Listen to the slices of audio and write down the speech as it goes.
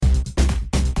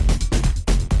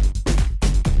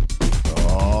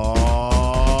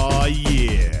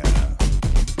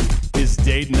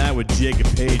with Jake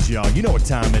and Paige, y'all. You know what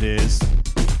time it is.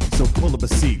 So pull up a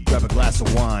seat, grab a glass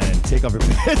of wine, and take off your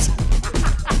pants.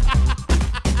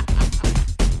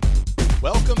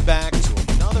 Welcome back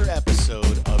to another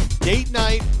episode of Date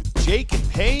Night with Jake and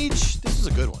Paige. This was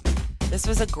a good one. This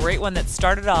was a great one that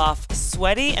started off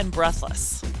sweaty and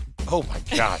breathless. Oh my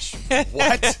gosh.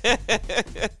 What?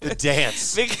 The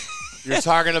dance. You're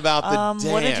talking about the dance.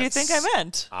 What did you think I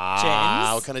meant,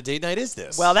 James? What kind of date night is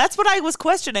this? Well, that's what I was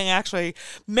questioning actually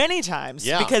many times.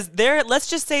 Yeah. Because let's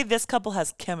just say this couple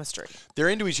has chemistry. They're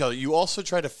into each other. You also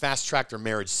tried to fast track their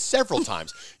marriage several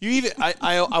times. You even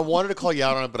I wanted to call you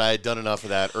out on it, but I had done enough of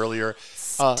that earlier.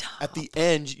 At the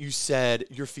end, you said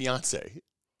your fiance.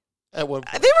 At one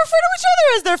point. They refer to each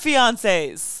other as their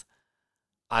fiancés.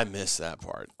 I missed that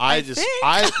part.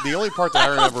 The only part that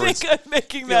I remember is I'm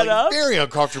making that up. very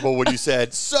uncomfortable when you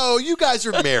said, so you guys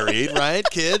are married, right?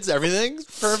 Kids, everything's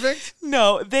perfect?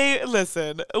 No,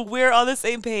 listen, we're on the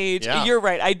same page. Yeah. You're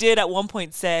right. I did at one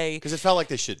point say. Because it felt like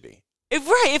they should be. It feels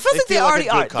like they feel like already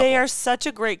a good are. couple. They are such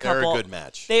a great couple. They're a good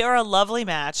match. They are a lovely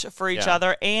match for each Yeah.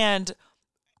 other and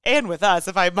with us,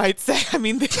 if I might say. I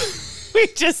mean, we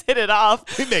just hit it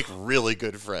off. We make really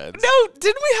good friends. No,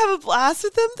 didn't we have a blast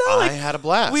with them though? I had a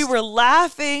blast. We were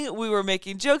laughing. We were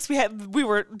making jokes. We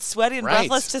were sweaty and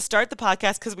breathless to start the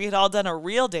podcast because we had all done a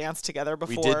real dance together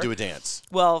before. We did do a dance.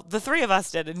 Well, the three of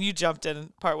us did, and you jumped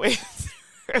in partway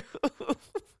through.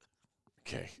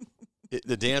 Okay.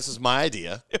 The dance was my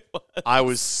idea. I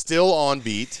was still on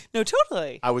beat. No,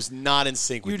 totally. I was not in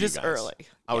sync with you guys. You're just early.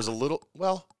 I was a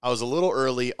little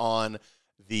early on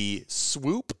the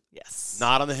swoop. Yes.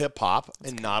 Not on the hip hop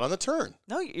and not on the turn.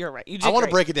 No, you're right. You did I want great.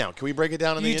 to break it down. Can we break it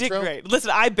down in the intro? You did great.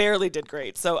 Listen, I barely did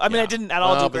great. So, I mean, I didn't at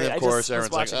all do great. But of course, I just was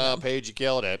everyone's like, watching them. Paige, you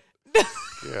killed it.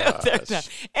 Gosh.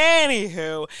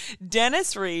 Anywho,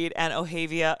 Dennis Reed and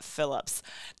Ohavia Phillips.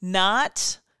 I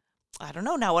don't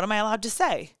know now. What am I allowed to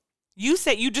say?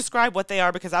 You describe what they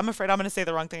are because I'm afraid I'm going to say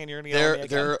the wrong thing and you're going to yell at me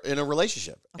again. They're in a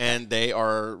relationship and they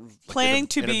are planning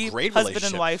to be great husband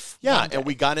and wife. Yeah, and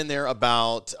we got in there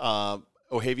about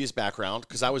Ohavia's background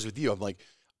because I was with you. I'm like,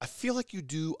 I feel like you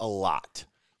do a lot.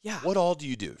 Yeah. What all do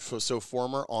you do? So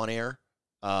former on-air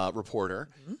reporter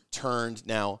turned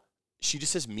now. She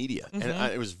just says media, and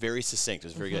it was very succinct. It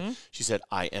was very good. She said,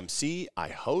 I MC, I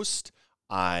host,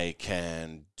 I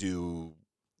can do,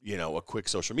 a quick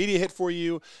social media hit for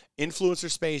you,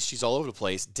 influencer space. She's all over the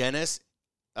place. Dennis,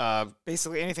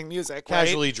 basically anything music,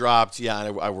 casually right? dropped. Yeah,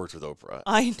 and I worked with Oprah.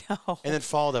 I know. And then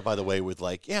followed that, by the way, with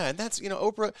and that's,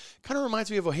 Oprah kind of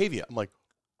reminds me of Ohavia. I'm like,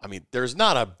 I mean, there's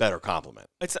not a better compliment.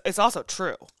 It's also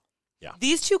true. Yeah.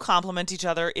 These two complement each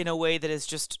other in a way that is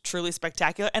just truly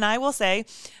spectacular. And I will say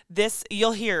this,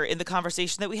 you'll hear in the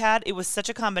conversation that we had, it was such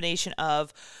a combination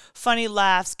of funny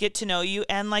laughs, get to know you,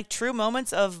 and like true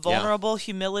moments of vulnerable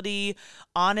humility,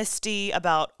 honesty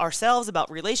about ourselves, about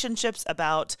relationships,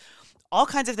 about all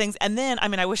kinds of things. And then, I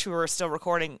mean, I wish we were still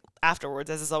recording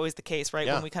afterwards, as is always the case, right?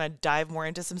 Yeah. When we kind of dive more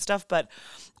into some stuff. But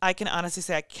I can honestly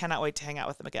say I cannot wait to hang out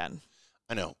with them again.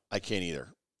 I know. I can't either.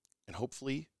 And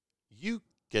hopefully you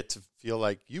get to feel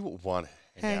like you want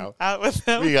to hang out with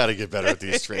them. We got to get better at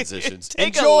these transitions.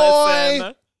 Take Enjoy! a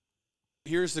listen.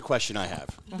 Here's the question I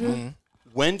have.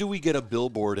 When do we get a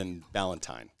billboard in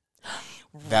Valentine?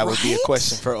 That would be a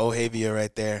question for Ohavia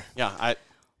right there. Yeah.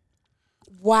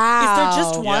 Wow. Is there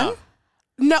just one? Yeah.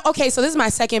 No, okay, so this is my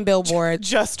second billboard.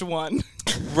 Just one.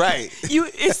 Right.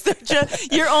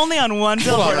 You're only on one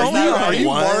billboard. Are you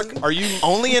One? Mark? Are you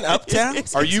Only in Uptown?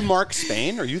 Are you Mark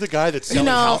Spain? Are you the guy that's selling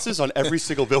No. houses on every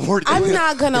single billboard? I'm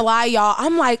not gonna lie, y'all.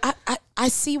 I'm like, I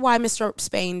see why Mr.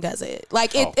 Spain does it.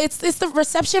 Like it's the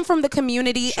reception from the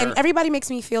community, and everybody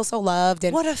makes me feel so loved.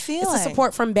 And What a feeling. It's the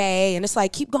support from Bay, and it's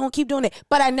like keep going, keep doing it.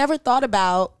 But I never thought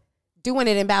about doing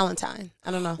it in Valentine. I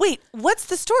don't know. Wait, what's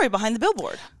the story behind the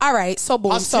billboard? All right, so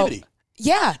boom, Positivity. so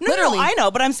yeah, literally. No, I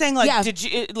know, but I'm saying Yeah. did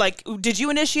you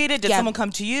initiate it? Did Yeah. someone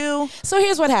come to you? So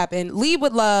here's what happened. Lead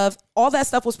with Love, all that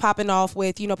stuff was popping off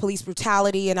with, police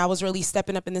brutality, and I was really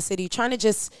stepping up in the city, trying to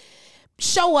just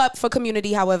show up for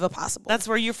community however possible. That's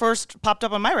where you first popped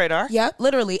up on my radar. Yep,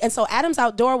 literally. And so Adams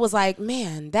Outdoor was like,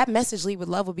 man, that message Lead with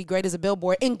Love would be great as a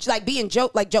billboard, and like being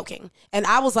joking. And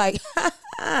I was like,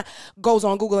 goes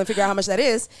on Google and figure out how much that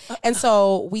is. And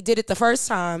so we did it the first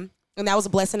time, and that was a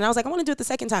blessing. And I was like, I want to do it the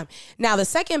second time. Now, the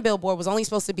second billboard was only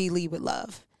supposed to be Lead with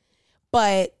Love.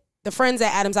 But the friends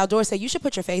at Adams Outdoor said, you should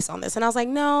put your face on this. And I was like,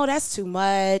 no, that's too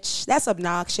much. That's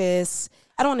obnoxious.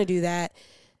 I don't want to do that.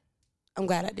 I'm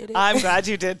glad I did it. I'm glad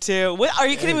you did too. What, are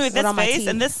you kidding me with Put this on my face teeth.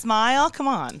 and this smile? Come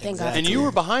on. Thank God. And you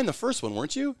were behind the first one,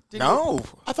 weren't you? No.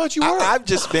 I thought you were. I've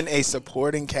just been a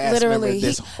supporting cast Literally, member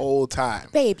this whole time.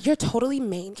 Babe, you're totally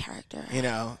main character. You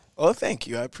know, Oh, thank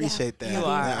you. I appreciate that. You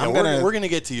are. Yeah, we're gonna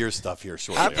get to your stuff here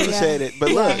shortly. I appreciate it. But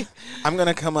look, I'm going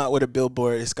to come out with a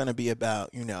billboard. It's going to be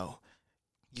about, you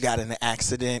you got an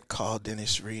accident, call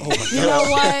Dennis Reed. You know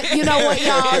what?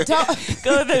 Y'all don't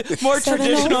Go the more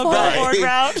traditional 704. billboard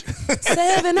route.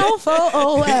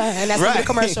 704, and that's Right. the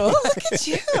commercial. Look at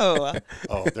you. Oh,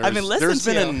 listen there's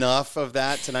to been you. enough of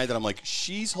that tonight that I'm like,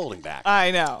 she's holding back.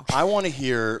 I know. I want to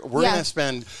hear. We're Yeah. gonna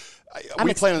spend.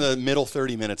 We plan on the middle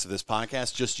 30 minutes of this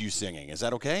podcast just you singing. Is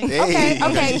that okay?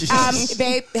 Okay.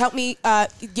 Babe, help me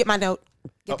get my note.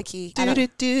 Get the key. I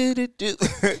don't-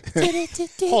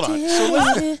 Hold on.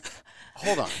 So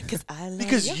hold on.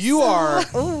 Because you are.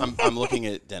 I'm looking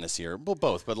at Dennis here. Well,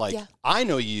 both, but like Yeah. I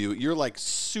know you. You're like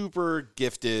super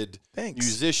gifted Thanks.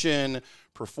 musician,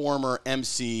 performer,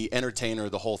 MC, entertainer,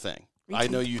 the whole thing. I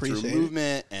know you through Appreciate it.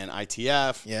 Movement and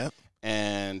ITF. Yeah.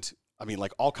 And I mean,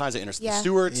 like all kinds of the Yeah.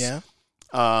 Stewarts. Yeah.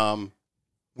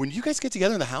 When you guys get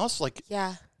together in the house, like,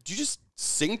 Yeah. do you just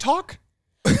sing talk?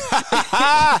 We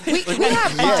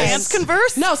have fun. Dance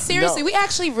converse? No, seriously, No. we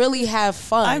actually really have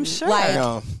fun. I'm sure. Like,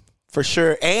 No, for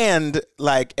sure. And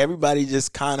like everybody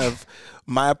just kind of,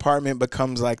 my apartment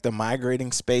becomes like the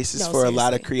migrating spaces No, for a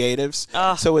lot of seriously.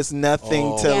 creatives. So it's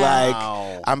nothing to Yeah. like, Wow.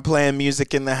 I'm playing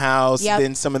music in the house. Yep.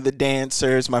 Then some of the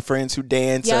dancers, my friends who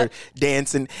dance Yep. are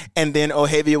dancing. And then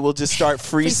Ohavia will just start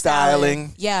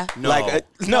freestyling. Yeah. No. Like,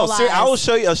 No I lies. will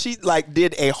show you. She like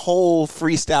did a whole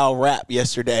freestyle rap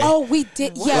yesterday. Oh, we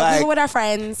did. Yeah, we Like, were with our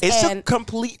friends. It's and a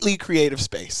completely creative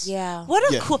space. yeah. What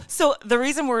a Yeah. cool. So the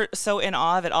reason we're so in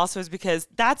awe of it also is because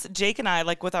that's Jake and I,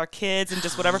 like with our kids and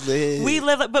just whatever. Lit. We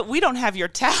live, but we don't have your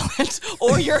talent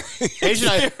or your. Paige and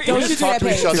I Don't we you just do talk that, to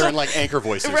each Paige. other in like anchor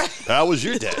voices. That was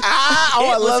your day. Oh,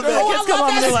 I love that. Kids come love home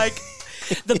and that. they're like,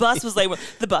 the bus was late.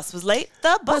 The bus was late.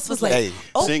 The bus was late. Hey,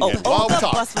 Oh, sing oh, it oh, while we the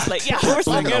talk. bus was late. Yeah, we're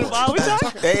singing while we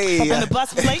talk. Hey. And the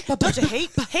bus was late. Don't you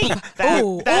hate that?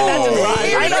 Ooh. That didn't Ooh.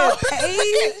 rhyme. I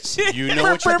know. You know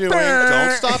what you're doing.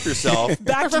 Don't stop yourself.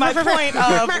 Back to my point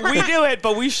of we do it,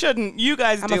 but we shouldn't. You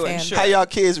guys I'm do a it. fan. Sure. How y'all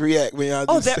kids react when y'all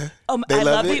Oh, just they're- they I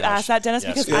love it? that you asked that, Dennis,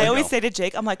 Yes, because there I we always go. say to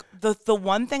Jake, I'm like, the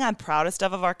one thing I'm proudest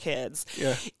of our kids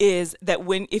Yeah. is that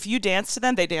if you dance to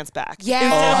them, they dance back. Yes.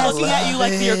 Instead Oh, of looking at you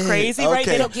like you're crazy, right?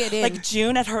 Okay. They They'll get in. Like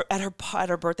June at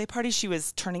her birthday party, she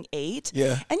was turning 8.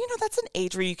 Yeah. And that's an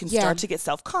age where you can Yeah. start to get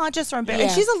self-conscious or embarrassed. Yeah.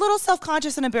 And she's a little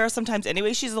self-conscious and embarrassed sometimes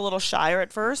anyway. She's a little shyer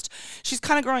at first. She's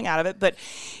kind of growing out of it, but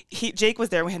Jake was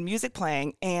there. We had music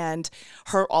playing, and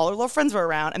all her little friends were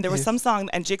around, and there was some song,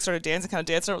 and Jake started dancing, kind of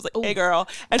dancing. I was like, "Hey, girl,"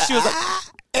 and she was like,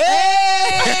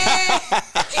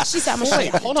 She said, I'm a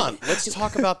Wait, shit. hold on. Let's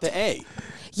talk about the A.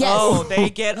 Yes. "Oh, they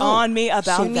get on me She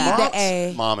about need that." the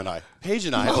A. Mom and I, Paige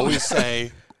and I always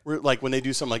say, we're like when they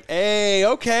do something like, "Hey,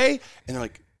 okay," and they're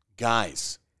like,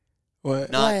 "Guys,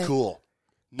 What? not What? cool.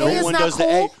 No A is one not does the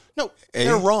cool? A. No,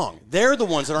 they're wrong. They're the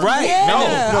ones that aren't Right. Yeah. No,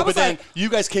 I but was then like- you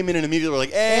guys came in and immediately were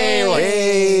like, "Hey," we're like,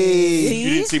 Hey. you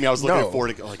didn't see me. I was looking No. at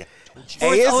Ford. Like, A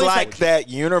is always like like- that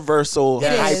universal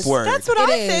It hype is. word. That's what It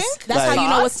I is. think. That's how Like- you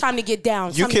know it's time to get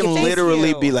down. you Time to can get literally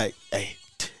you. be like, hey,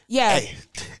 Yeah. hey,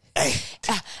 hey,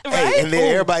 Right? hey, and then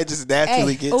Ooh. everybody just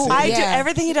naturally Hey. gets Ooh. it. I do Yeah.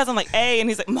 everything he does. I'm like, "A," and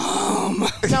he's like, "Mom."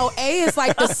 No, A is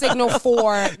like the signal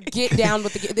for get down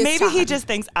with the. This Maybe he time. just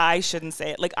thinks I shouldn't say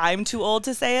it. Like I'm too old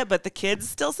to say it, but the kids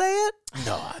still say it.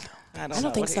 No, I don't. I don't I don't know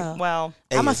think what so. Well.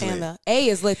 I'm a is fan lit. though. A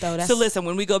is lit though. That's So listen,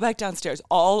 when we go back downstairs,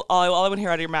 all I want to hear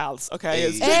out of your mouths, okay,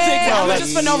 is just Hey, Jake's I'm like,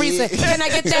 just for no reason. Can I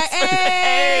get that?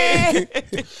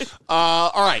 Hey.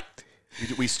 all right.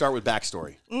 We start with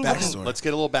backstory. Backstory. Let's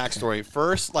get a little backstory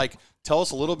first. Like, tell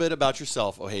us a little bit about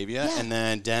yourself, Ohavia, Yeah. and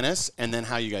then Dennis, and then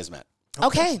how you guys met.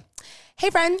 Okay. Hey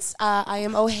friends, I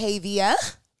am Ohavia.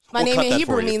 My We'll name cut in that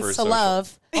Hebrew for you means for to social.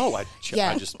 love. Oh,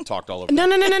 Yeah. I just talked all over. No.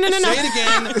 Say it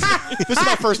again. This is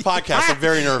my first podcast. I'm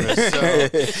very nervous. So.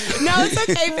 No, it's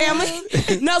okay,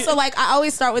 family. No, so like I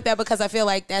always start with that because I feel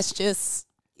like that's just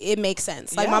it makes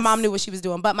sense. Like my Yes. mom knew what she was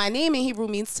doing. But my name in Hebrew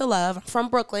means to love. I'm from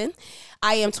Brooklyn.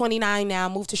 I am 29 now.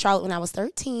 Moved to Charlotte when I was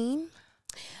 13.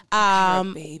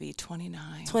 baby,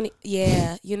 29. 20.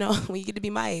 Yeah, when you get to be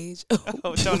my age.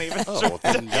 Oh, don't even. Oh, well,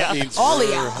 then that means All of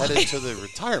we're y'all. headed to the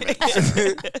retirement.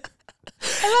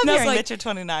 I love No, hearing like, that that you're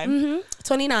 29.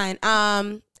 29.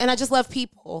 And I just love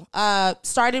people.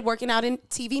 Started working out in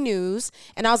TV news,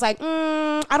 and I was like,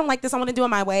 I don't like this. I want to do it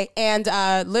my way. And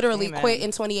literally Amen. quit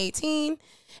in 2018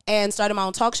 and started my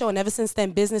own talk show. And ever since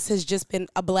then, business has just been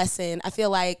a blessing. I feel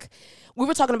like we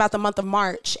were talking about the month of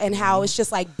March and how it's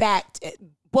just like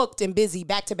booked and busy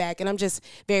back to back, and I'm just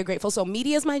very grateful. So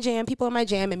media is my jam, people are my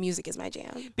jam, and music is my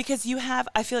jam. Because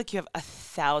I feel like you have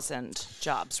 1,000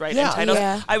 jobs, right? Yeah. And titles.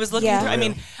 Yeah. I was looking Yeah. through, I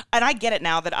mean, and I get it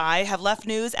now that I have left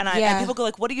news, and Yeah. people go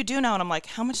like, what do you do now? And I'm like,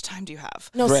 how much time do you have?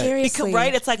 No, Right. seriously. Because,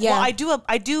 right? It's like, Yeah. well,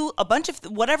 I do a bunch of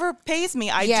whatever pays me.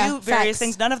 I Yeah, do various facts.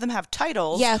 things. None of them have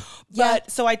titles. Yeah, But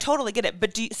so I totally get it.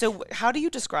 But so how do you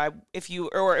describe if you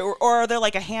or are there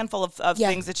like a handful of Yeah.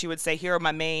 things that you would say here are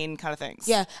my main kind of things?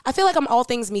 Yeah, I feel like I'm all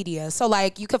things media. So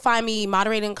like you could find me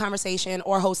moderating a conversation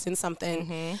or hosting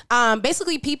something.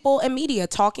 Basically people and media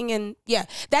talking, and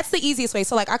that's the easiest way.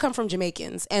 So like I come from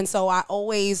Jamaicans, and so I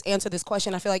always answer this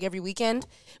question. I feel like every weekend,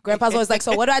 Grandpa's always like,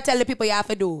 so what do I tell the people you have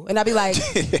to do? And I'll be like,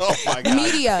 Oh my God.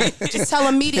 media. Just tell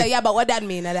them media. Yeah, but what that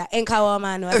mean? That ain't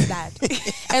man, what's that?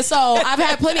 And so I've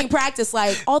had plenty of practice,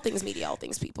 like all things media, all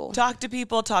things people. Talk to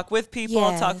people, talk with people,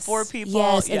 talk for people.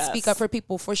 Yes, and speak up for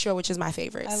people for sure, which is my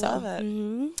favorite. I so. love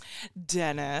it.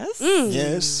 Dennis.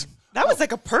 Yes. That was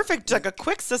like a perfect, like a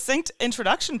quick, succinct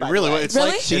introduction. By Really, the way. it's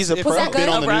Really? like She's a if pro. I've been Was that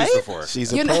on the good? news Right? before.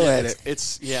 She's a You know- pro at it.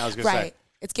 It's I was gonna Right. say.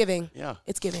 It's giving. Yeah.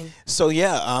 It's giving. So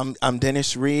yeah, I'm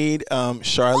Dennis Reed,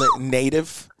 Charlotte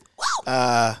native.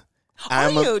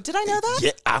 Are you? Did I know that?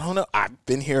 Yeah, I don't know. I've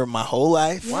been here my whole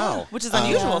life. Wow. Which is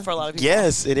unusual Yeah. for a lot of people.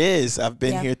 Yes, it is. I've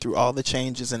been Yeah. here through all the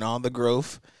changes and all the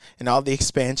growth and all the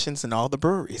expansions and all the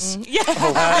breweries. Yeah.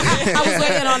 I was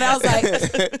waiting on that. I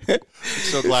was like,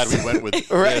 So glad we went with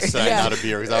this, Yeah. not a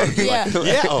beer. Because I would be Yeah. like,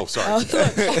 yeah. Oh, sorry.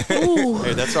 ooh.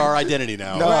 Hey, that's our identity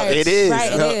now. No, it is.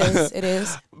 Right, No. it is. It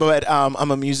is. But I'm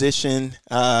a musician,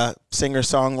 singer,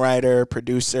 songwriter,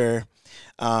 producer.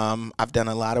 I've done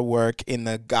a lot of work in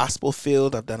the gospel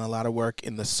field. I've done a lot of work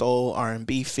in the soul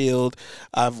R&B field.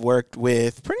 I've worked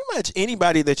with pretty much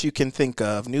anybody that you can think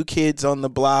of. New Kids on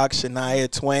the Block, Shania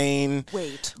Twain.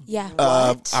 Wait. Yeah.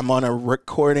 I'm on a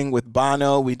recording with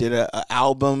Bono. We did an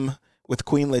album with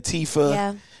Queen Latifah.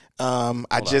 Yeah. I Hold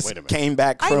on, just wait a minute. came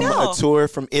back I from know. a tour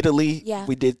from Italy. Yeah.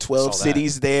 We did 12 Saw that.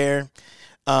 cities there.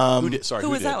 Who did? Sorry, Who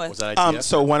who was did? that with? Was that ITF?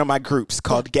 So one of my groups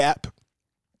called Gap.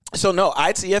 So no,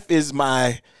 ITF is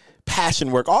my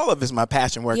passion work. All of it is my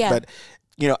passion work. Yeah. But,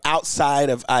 outside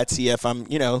of ITF, I'm,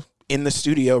 in the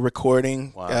studio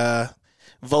recording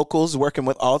vocals, working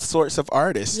with all sorts of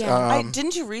artists. Yeah.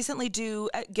 Didn't you recently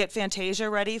get Fantasia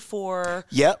ready for?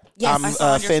 Yep. Yes. I saw on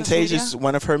your social Fantasia's media.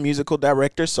 one of her musical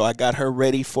directors, so I got her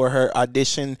ready for her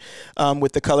audition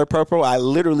with The Color Purple. I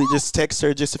literally just texted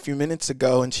her just a few minutes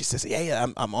ago, and she says, yeah,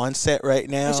 I'm on set right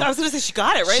now. I was going to say she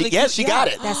got it right. She got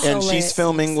it. That's and so she's lit.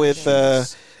 filming with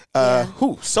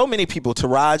so many people.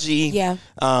 Taraji, Yeah.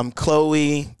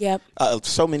 Chloe, Yep.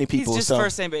 so many He's people. just so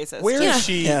first name basis. Where is Yeah.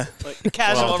 she? Yeah. Like,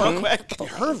 Casual, well, real quick.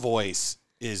 Her voice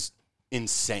is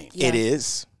insane. Yeah. it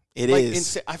is. It Like,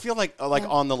 is. I feel like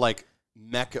on the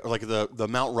Mecca, or like the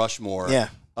Mount Rushmore Yeah.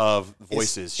 of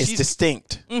voices. It's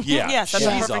distinct. yeah, Yes, that's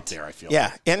she's perfect. up there. I feel.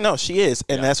 Yeah, and no, she is,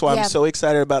 and Yeah. that's why Yeah. I'm so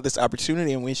excited about this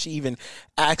opportunity. And when she even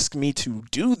asked me to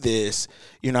do this,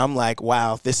 I'm like,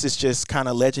 wow, this is just kind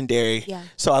of legendary. Yeah.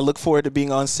 So I look forward to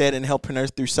being on set and helping her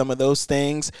through some of those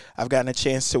things. I've gotten a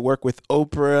chance to work with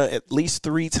Oprah at least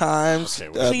 3 times. Okay,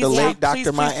 well, Please, The late please,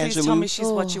 Dr. Maya please tell me Angelou. she's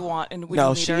what you want, and we No,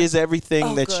 need she her. is everything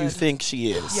Oh, that you good. think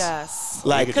she is. Yes,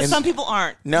 Like, because and- some people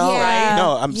aren't. No, Yeah.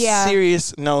 no, I'm Yeah.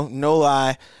 serious. No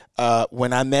lie.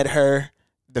 When I met her,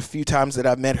 the few times that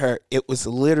I met her, it was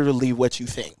literally what you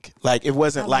think. Like, it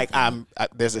wasn't like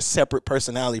there's a separate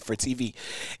personality for TV.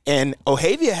 And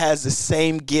Ohavia has the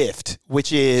same gift,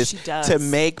 which is She does. to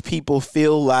make people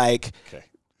feel like Okay.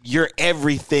 you're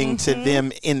everything to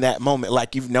them in that moment,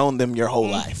 like you've known them your whole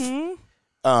life.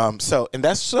 And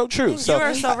that's so true. So you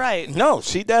are so right. no,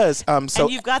 she does. So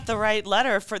And you've got the right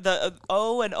letter for the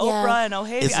O and Oprah and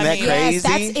Ohavia. Isn't I that mean, crazy? Yes,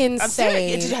 that's I'm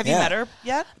serious. insane. Have you Yeah. met her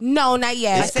yet? No, not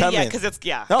yet. I It's say yeah coming. because it's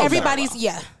No, Everybody's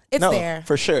it's No, there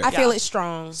for sure. I feel Yeah. it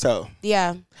strong. So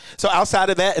Yeah. So outside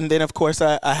of that, and then of course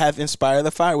I have Inspire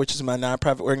the Fire, which is my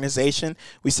nonprofit organization.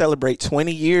 We celebrate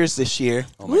 20 years this year.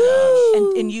 Oh my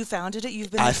gosh. And you founded it.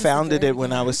 You've been. I there since the founded very it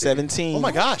when I was 17. Oh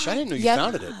my gosh! I didn't know you Yep.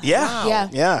 founded it. Yeah, Yeah.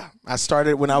 yeah. I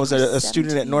started when I was a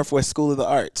student at Northwest School of the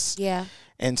Arts. Yeah.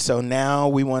 And so now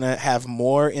we want to have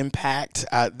more impact.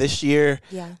 This year,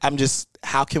 Yeah.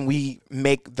 how can we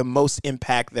make the most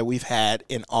impact that we've had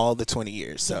in all the 20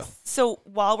 years? So So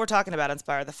while we're talking about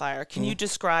Inspire the Fire, can Mm-hmm. you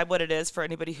describe what it is for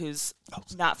anybody who's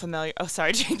not familiar? Oh,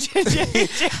 sorry.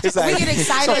 it's like, We get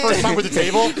excited. First time with the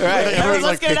table. Right. Everyone,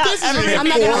 let's get it out. This is Everybody- I'm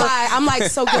not gonna lie. I'm like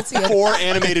so guilty. of four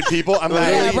animated people. I'm not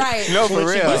Yeah, really right. no, for clenching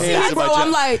real. my hands Yeah, in bro, my I'm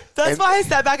chest. like, That's why I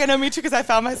sat back. I know me too because I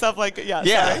found myself like, Yeah,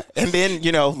 sorry. and then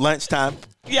lunchtime,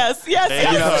 Yes, yes, There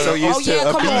yes. you go. so used to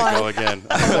a come beat. on. Go again.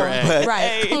 But- Right.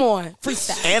 Hey. Come on.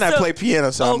 Freestyle. And I play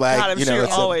piano, so Oh I'm like, God, I'm you know, sure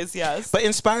it's always yes. But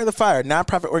Inspire the Fire,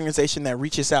 nonprofit organization that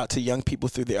reaches out to young people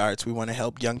through the arts. We want to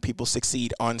help young people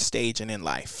succeed on stage and in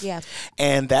life. Yeah.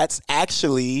 And that's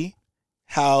actually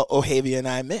how Ohavia and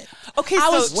I met. Okay, I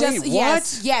so was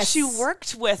just yes. she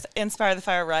worked with Inspire the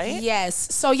Fire, right? Yes.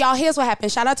 So y'all, here's what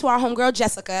happened. Shout out to our homegirl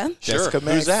Jessica. Sure. Jessica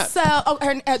Who's Max. that?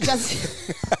 So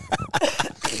Jessica.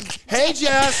 Hey,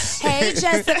 Jess. Hey,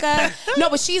 Jessica. No,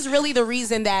 but she's really the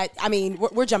reason that, I mean,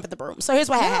 we're jumping the broom. So here's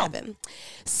what had happened.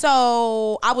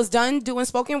 So I was done doing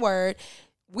spoken word.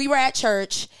 We were at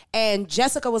church, and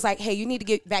Jessica was like, hey, you need to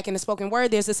get back into spoken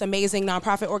word. There's this amazing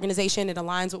nonprofit organization. It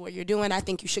aligns with what you're doing. I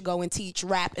think you should go and teach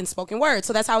rap and spoken word.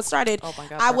 So that's how it started. Oh, my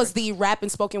God, I was the rap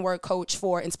and spoken word coach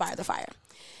for Inspire the Fire.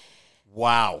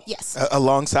 Wow. Yes.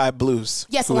 Alongside Blues.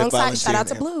 Yes, who had alongside, shout out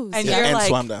to volunteered. Blues. And Yeah. you're and like,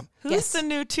 Swamda. who's Yes. the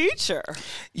new teacher?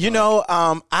 You know,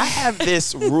 I have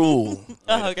this rule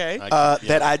Oh, okay.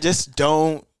 that I just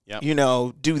don't, Yep. you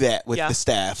know, do that with Yeah. the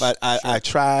staff. I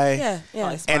try. Yeah, yeah.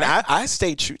 Nice. And I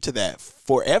stay true to that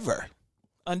forever.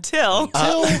 Until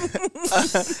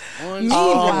One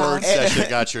Meanwhile- word session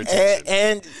got your attention.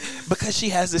 And because she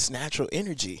has this natural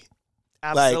energy.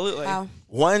 absolutely. Wow.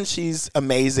 One, she's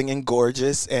amazing and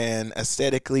gorgeous and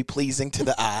aesthetically pleasing to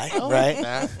the eye,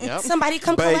 right? Yep. Somebody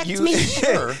come But collect you, me.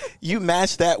 Sure. you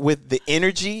match that with the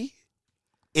energy.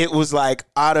 It was like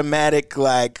automatic,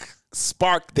 like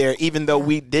spark there, even though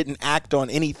we didn't act on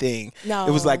anything. No.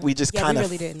 It was like we just Yeah, we kind of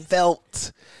really didn't.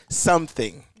 felt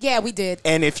something. Yeah, we did.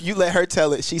 And if you let her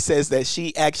tell it, she says that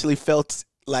she actually felt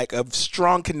like a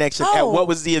strong connection at Oh. what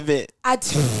was the event?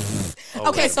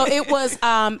 Okay, so it was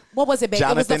what was it, babe?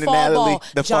 Jonathan it was the and fall Natalie- ball.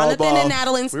 the fall Jonathan ball.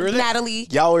 and We were there. Natalie.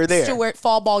 Y'all were there. Stewart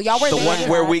fall ball. Y'all were The there.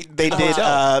 one where they did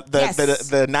the Yes.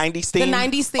 the 90s the theme.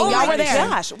 90s thing. Oh Y'all my were there.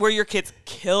 gosh, where your kids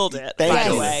killed it. Thank by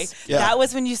you. the way, Yeah. that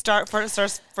was when you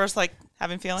first like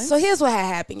having feelings. So here's what had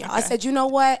happened, y'all. I said, you know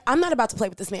what? I'm not about to play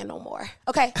with this man no more.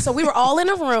 Okay, so we were all in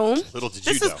a room. Little did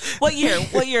you this know. is what year?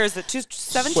 What year is it?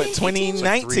 2017? What,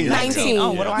 2019? 19.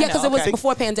 Oh, what do I Yeah, know? because it was Okay.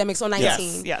 before pandemic, so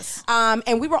 19. Yes.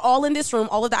 And we were all in this room,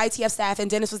 all of the ITF staff, and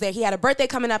Dennis was there. He had a birthday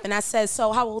coming up, and I said,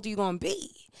 so how old are you going to be?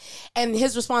 And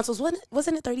his response was,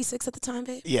 wasn't it 36 at the time,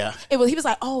 babe? Yeah. He was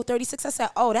like, oh, 36. I said,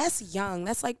 oh, that's young.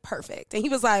 That's like perfect. And he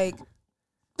was like,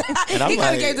 And I'm he kind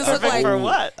like, of gave this look perfect like, for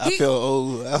what? I feel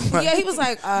old. I'm like, yeah, he was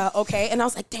like, okay. And I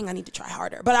was like, dang, I need to try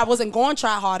harder. But I wasn't going to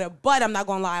try harder, but I'm not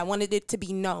going to lie. I wanted it to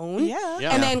be known. Yeah.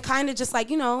 Yeah. And then kind of just like,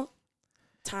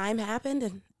 time happened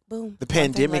and boom. the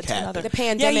pandemic led to another. happened. The Yeah,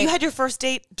 pandemic. you had your first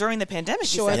date during the pandemic. you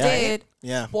sure said, Yeah. did.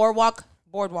 Yeah. Boardwalk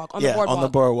on the boardwalk. on the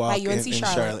boardwalk At UNC in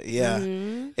Charlotte. Yeah.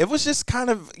 Mm-hmm. It was just kind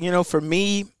of, for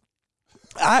me,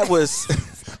 I was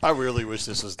I really wish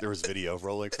there was video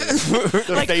rolling for this.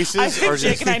 The Like, faces I are think just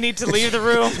Jake and I need to leave the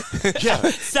room yeah.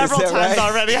 several Is that times right?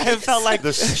 already. I have felt like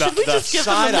The should we just give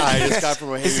them side a eye just got from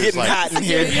Ohavia. It's getting hot in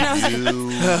here.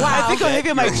 Wow. I think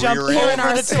Olivia might Your jump rear over Hearing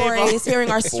our the table. stories.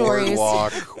 Hearing our stories.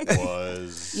 Boardwalk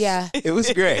was. Yeah. It was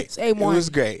great. It's A1. It was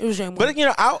great. It was A1. But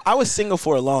I was single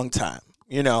for a long time.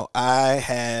 I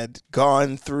had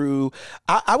gone through,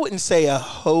 I wouldn't say a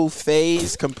whole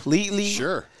phase completely.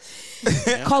 Sure.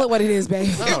 Call it what it is, babe.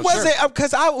 It wasn't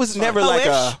because I was never like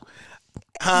a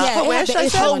Yeah, it had the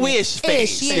ish on it. ho-ish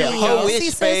phase. Ish, Yeah, there you go. See, ho-ish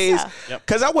sis, phase. yeah. Yep.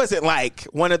 Because I wasn't like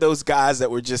one of those guys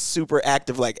that were just super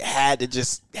active, like had to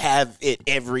just have it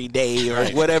every day or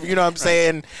Right. whatever. You know what I'm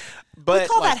saying? But We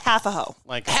call that half a hoe.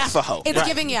 Like half a hoe. It's Right.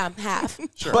 giving, half.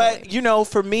 Sure. But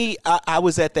for me, I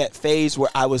was at that phase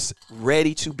where I was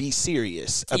ready to be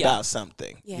serious about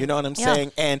something. Yeah. You know what I'm Yeah.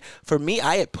 saying? And for me,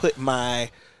 I had put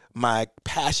my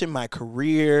passion, my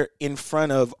career in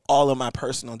front of all of my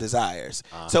personal desires.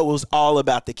 So it was all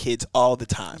about the kids all the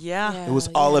time. Yeah. It was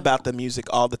all about the music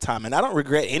all the time. And I don't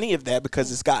regret any of that because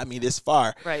it's gotten me this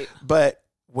far. Right. But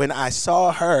when I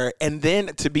saw her, and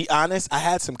then to be honest, I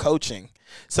had some coaching.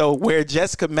 So where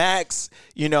Jessica Max,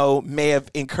 may have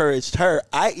encouraged her,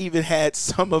 I even had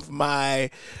some of my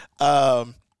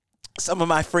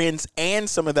friends and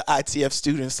some of the ITF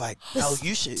students like, "Oh,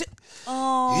 you should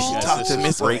Yes, talk this to is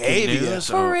Miss breaking Ohavia." news.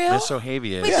 For real? Miss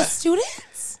Ohavia. Wait, the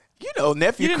students?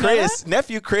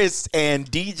 Nephew Chris and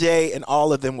DJ and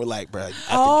all of them were like, "Bro, I think you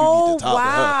Oh, need to talk to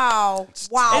her." wow.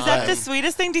 Wow. Is that the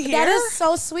sweetest thing to hear? That is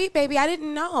so sweet, baby. I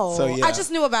didn't know. So, yeah. I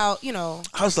just knew about,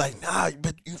 I was like, "Nah,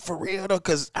 but you for real though?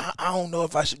 Because I don't know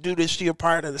if I should do this. She a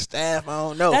part of the staff. I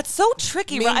don't know." That's so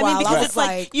tricky, right? I Meanwhile, mean, because I it's was like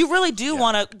like- you really do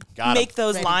want to Got 'em. make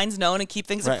those Ready. lines known and keep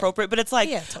things Right. appropriate. But it's like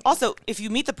Yeah, totally. also if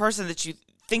you meet the person that you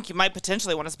think you might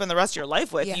potentially want to spend the rest of your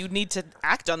life with, Yeah. you need to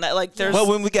act on that. Like there's Well,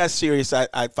 when we got serious,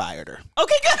 I fired her.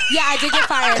 okay, good. Yeah, I did get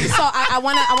fired. So I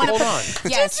want to. Hold on.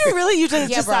 Yes. Did you really? You just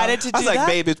Yeah, bro. decided to do I was like, that?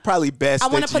 babe, it's probably best. I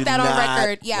want to that put that you on not-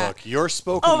 record. Yeah. Look, your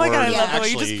spoken Oh my word God, I is love the way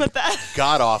you actually just put that.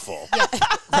 god awful.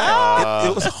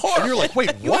 It was horrible. And you're like,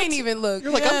 wait, You what? ain't even look.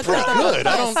 You're like, Yeah, I'm pretty good.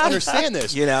 I don't Yes. understand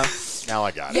this. You know, Now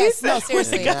I got it. Yes, no,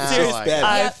 seriously. Now serious I bad.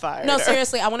 got it. I Yeah. fired No, her.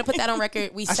 seriously, I want to put that on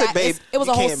record. We I sat. said, babe, it was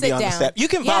you a whole can't sit be on the down. staff. You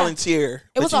can Yeah. volunteer. It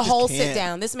but was you a just whole can't. sit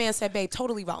down. This man said, "Babe,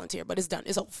 totally volunteer, but it's done.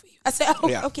 It's over for you." I said, "Oh,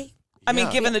 Yeah. okay." I mean,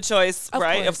 Yeah. given the choice, Of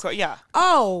right? course. Of course, yeah.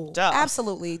 Oh, Duh.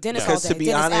 absolutely. Dennis all Because day. to be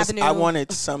Dennis honest, Avenue. I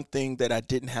wanted something that I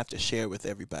didn't have to share with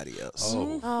everybody else.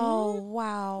 Oh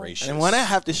wow. Gracious. And when I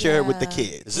have to share it with the Yeah.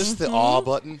 kids. Is this the awe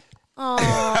button? Oh,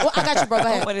 well, I got you, bro. Go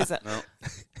ahead. What is it?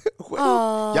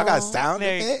 Y'all got sound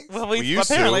There you- effects? well, We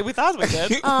used apparently to. we thought we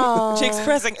did. Oh. Jake's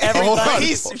pressing Hold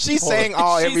everything. on. She's saying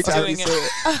all every She's time he doing says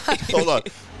it. it. Hold on.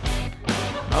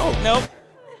 Nope.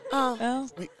 Oh. No.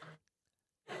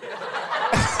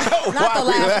 Not the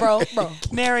laugh, bro.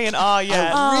 Mary and awe,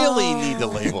 yeah. I really need to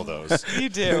label those. You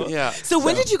do. Yeah. So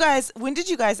when did you guys?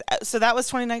 So that was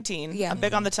 2019. Yeah. I'm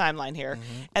big on the timeline here.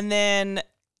 And then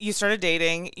you started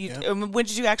dating. When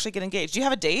did you actually get engaged? Do you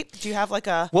have a date? Do you have like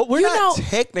a? Well, we're You not know-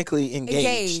 technically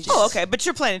engaged. Oh, okay. But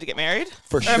you're planning to get married.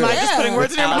 For Or am I sure. just putting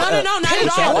words in your mouth? No, not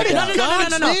at all. What in No.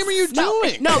 God's name are you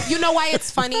doing? No, you know why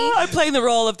it's funny? I'm playing the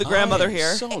role of the grandmother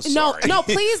here. So No, sorry. no,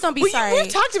 please don't be sorry. We've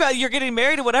talked about you're getting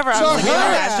married or whatever. I Sure, was like,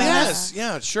 yes.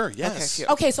 Yeah, sure, yes.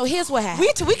 Okay, Okay, so here's what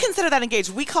happened. we consider that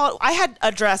engaged. We call it. I had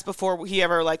a dress before he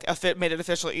ever like made it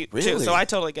official too. Really? So I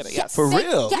totally get it. Yes. For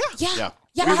real? Yeah.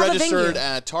 Yeah. I We have a registered venue.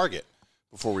 at Target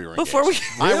before we were Before engaged.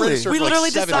 we- I Really? registered We for like literally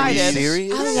 7 decided. weeks.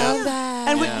 Serious? I love that.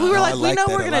 And we were No, like, I we like know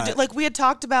that we're a gonna lot. do. Like we had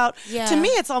talked about. Yeah. To me,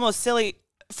 it's almost silly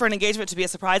for an engagement to be a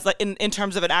surprise, like in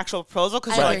terms of an actual proposal,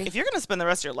 because I you're agree. like, if you're gonna spend the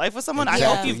rest of your life with someone, I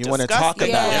Exactly. hope you've You wanna discussed talk it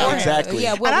about it. beforehand. Exactly.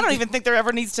 Yeah, And well, I don't even think there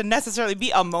ever needs to necessarily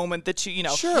be a moment that you.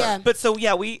 Sure. Yeah. But so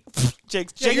yeah,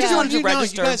 Jake Yeah, just wanted to you know,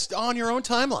 register. You guys on your own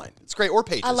timeline. It's great. Or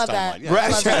Paige's I love timeline. that. Yeah. I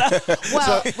love that.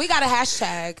 Well, we got a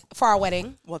hashtag for our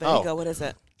wedding. Well, there Oh. you go. What is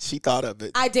it? She thought of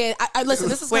it. I did. I listen.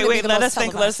 This is Wait, gonna be the let most us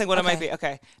think. Let us think what it might be.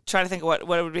 Okay, try to think of what it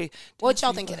would be. What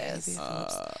y'all think it is?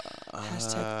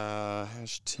 Hashtag.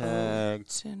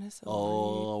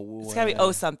 Oh, It's gotta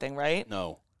be something, right?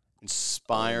 No.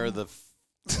 Inspire the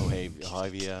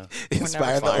Ohavia.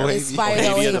 Inspire the Fire. OAV. Inspire the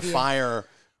Ohavia the Ohavia. Fire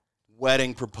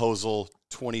wedding proposal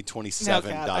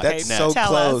 2027. Oh, God. dot Okay. That's net. so Tell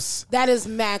close. That is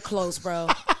mad close, bro.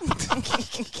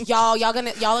 y'all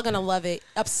are gonna love it.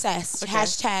 Obsessed. Okay.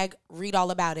 Hashtag read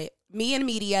all about it. Me and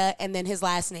media, and then his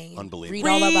last name. Unbelievable.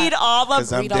 Read all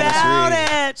 'Cause I'm about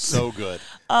Dennis it. So good.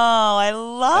 Oh, I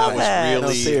love That was it. No,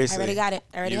 really. seriously. I already got it.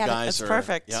 I already You have guys That's are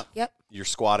perfect. Yep. You're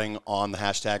squatting on the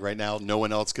hashtag right now. No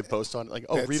one else could post on it. Like,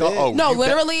 That's read all. it. Oh, it. No, you bet.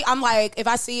 literally, I'm like, if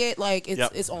I see it, like it's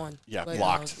Yep. it's on. Yeah, Like,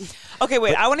 blocked. Okay,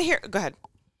 wait. I want to hear. Go ahead.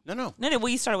 No. No. Well,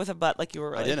 you started with a butt, like you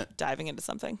were really didn't. diving into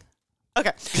something.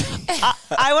 Okay,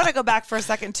 I want to go back for a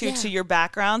second too to your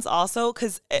backgrounds also,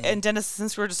 because and Dennis,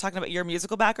 since we were just talking about your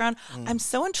musical background, I'm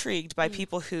so intrigued by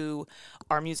people who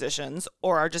are musicians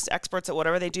or are just experts at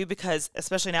whatever they do, because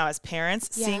especially now as parents,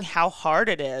 seeing how hard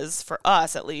it is for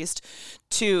us, at least,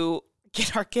 to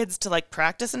get our kids to like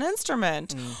practice an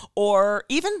instrument or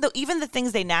even the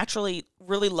things they naturally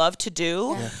really love to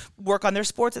do, work on their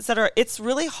sports, etc. It's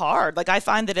really hard. Like I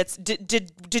find that it's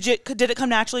did it come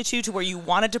naturally to you to where you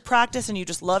wanted to practice and you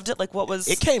just loved it? Like what was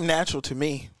It came natural to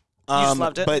me. just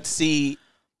loved it? But see,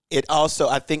 it also,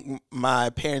 I think my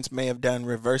parents may have done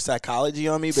reverse psychology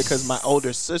on me, because my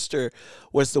older sister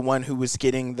was the one who was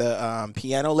getting the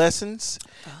piano lessons.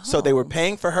 So they were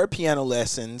paying for her piano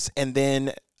lessons, and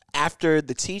then after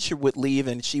the teacher would leave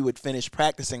and she would finish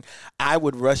practicing, I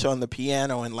would rush on the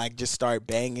piano and like just start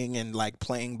banging and like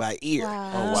playing by ear.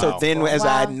 Wow. So then as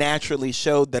I Wow. naturally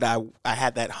showed that I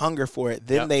had that hunger for it,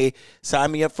 then Yep. they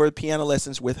signed me up for piano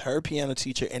lessons with her piano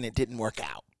teacher, and it didn't work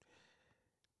out.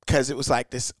 Because it was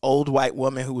like this old white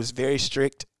woman who was very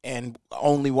strict and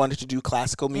only wanted to do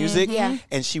classical music. Yeah.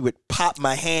 And she would pop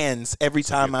my hands every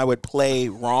time I would play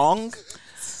wrong.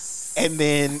 And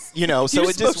then, so You it just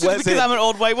spoke to me wasn't. because I'm an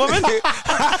old white woman.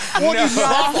 Well, you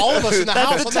slap all of us in the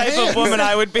house That's the on the type hand. of woman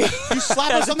I would be. You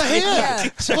slap us on the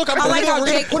hand. Yeah. Look, I'm I like gonna how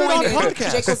Jake put it on pointed.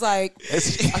 podcast. Jake was like, I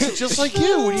said, just like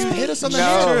you, when you hit us on the No.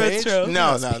 hand. True, Paige. it's true.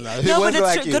 No. It No, but wasn't it's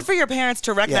like you. good for your parents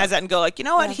to recognize Yeah. that and go like, you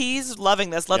know what, he's loving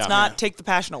this. Let's Yeah. not Yeah. take the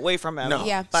passion away from him. No.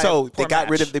 Yeah. by So a they poor got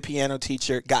rid match. of the piano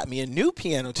teacher, got me a new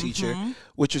piano teacher,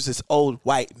 which was this old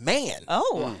white man.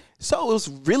 Oh. So it was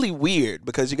really weird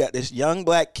because you got this young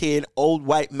black kid, old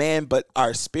white man, but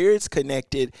our spirits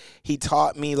connected. He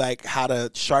taught me like how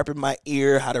to sharpen my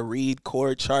ear, how to read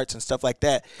chord charts and stuff like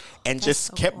that, and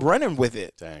just kept running with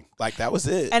it. Dang. Like that was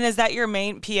it. And is that your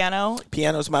main piano?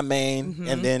 Piano's my main,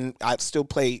 and then I still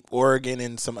play organ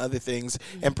and some other things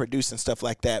and produce and stuff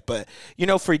like that. But you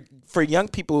know, for young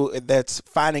people that's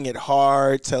finding it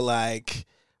hard to like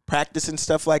practice and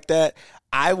stuff like that,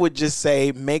 I would just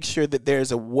say make sure that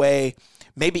there's a way.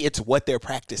 Maybe it's what they're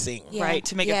practicing. Yeah. Right,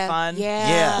 to make it fun.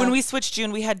 Yeah. When we switched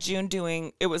June, we had June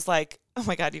doing, it was like, oh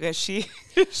my God, you guys, she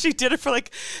did it for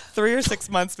like 3 or 6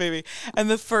 months maybe. And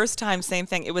the first time, same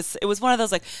thing. It was one of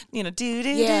those like, you know,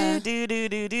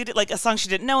 do, like a song she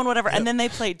didn't know and whatever. And then they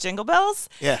played Jingle Bells.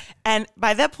 Yeah. And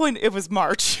by that point, it was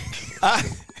March.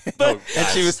 But And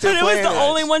she was still But it was playing the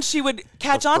only one she would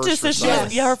catch on to. first So she recital.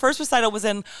 was, her first recital was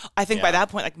in, I think by Yeah. that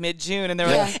point, like mid-June. And they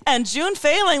were Yeah. like, and June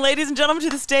failing, ladies and gentlemen,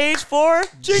 to the stage for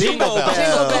Jingle Bells.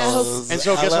 Jingle bells. And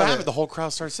so I guess love what it. happened? The whole crowd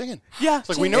started singing. Yeah. It's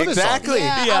like we know this song. Exactly.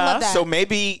 Yeah, I Yeah. love that. So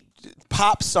maybe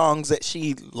pop songs that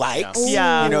she likes.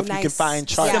 Yeah. You know, if Ooh, you can nice. find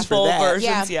charts Simple for that.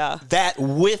 versions, Yeah. yeah. That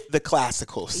with the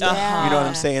classical stuff. Yeah. You know what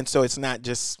I'm saying? So it's not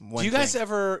just one Do you guys thing.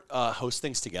 ever host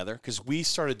things together? Because we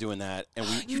started doing that, and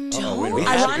we. You don't? We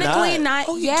have Ironically, not.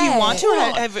 not Do yet. you want to?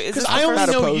 Is Because this I the only first-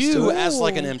 not know opposed to you it. as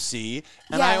like an Ooh. MC,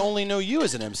 and Yeah. I only know you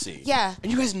as an MC. Yeah.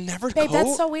 And you guys never Babe, co.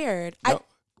 that's so weird. No,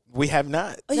 we have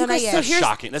not. Oh, No, you not guys, yet. so That's here's,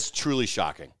 shocking. That's truly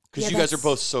shocking. Because Yeah, you guys are that's-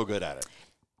 both so good at it.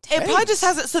 it probably just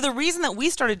hasn't. So the reason that we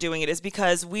started doing it is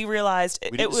because we realized We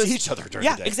it didn't was see each other during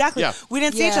yeah, the day. exactly. Yeah. We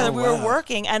didn't see each Yeah. other. We Oh, were wow.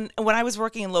 working, and when I was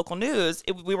working in local news,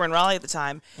 we were in Raleigh at the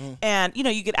time, and you know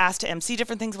you get asked to MC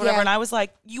different things, whatever. Yeah. And I was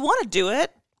like, you want to do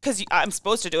it because I'm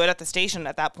supposed to do it at the station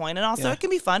at that point, and also Yeah. it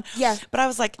can be fun. Yeah. But I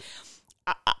was like,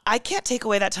 I can't take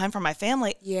away that time from my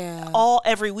family. Yeah.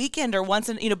 Every weekend or once,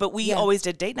 and but we Yeah. always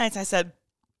did date nights. I said,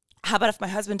 how about if my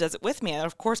husband does it with me? And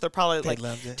of course, they're probably like,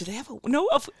 loved it. do they have a no?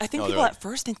 I think No, people they're at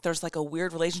first think there's like a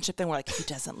weird relationship thing where like he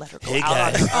doesn't let her go Hey, out on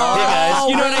guys. her own. guys,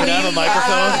 you know what I can I mean? have a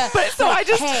microphone? Yeah. But so I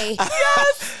just Hey,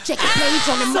 yes. Jackie Page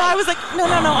on the So mic. I was like, no.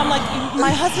 I'm like, my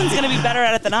husband's gonna be better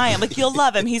at it than I am. Like, you'll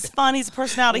love him. He's fun. He's a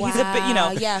personality. He's a bit,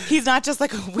 Wow, yeah. He's not just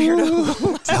like a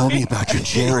weirdo. Tell me about your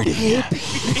charity.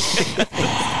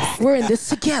 We're in this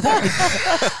together.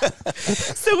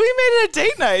 So we made it a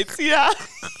date nights. Yeah.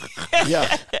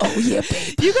 Yeah. Oh yeah,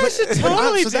 babe. You guys should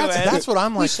totally so do that's, it. that's what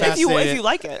I'm like if fascinated. you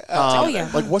like it. Oh, yeah.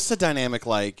 Like, what's the dynamic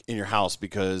like in your house?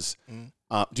 Because do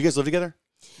you guys live together?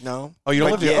 No. Oh, you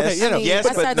don't But live together? yes. Okay, yeah, no. I mean, yes,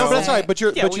 West but Side no. No, but that's all right. But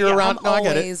you're Yeah, but well, you're yeah, around. I'm No, I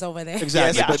get it. always over there.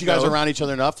 Exactly. Yeah. But you guys No. are around each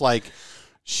other enough. Like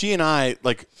she and I,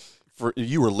 like for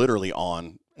you were literally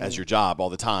on as your job all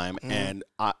the time, and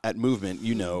at Movement,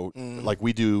 you know, like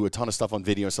we do a ton of stuff on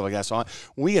video and stuff like that. So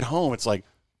when we get home, it's like,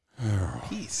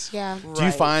 Peace. Yeah. do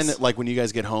you find that like when you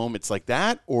guys get home, it's like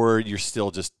that, or you're still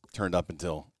just turned up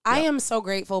until? I am so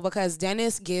grateful because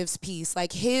Dennis gives peace.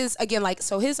 Like his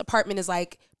his apartment is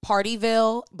like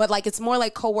Partyville, but like it's more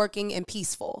like co-working and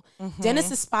peaceful.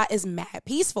 Dennis's spot is mad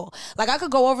peaceful. Like I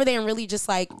could go over there and really just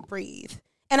like breathe.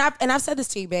 And I've said this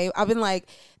to you, babe. I've been like,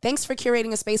 thanks for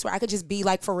curating a space where I could just be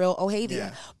like for real O'Havia.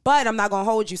 Yeah. But I'm not gonna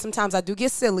hold you. Sometimes I do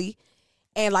get silly.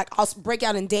 And like I'll break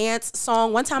out in dance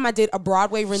song. One time I did a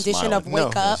Broadway rendition Smiling. of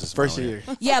Wake Up. This is First smiling. year.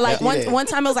 Yeah, like Yeah. one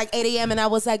time it was like 8 a.m. and I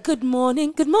was like, good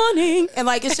morning. And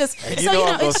like it's just You know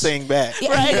I'm gonna it's- sing back.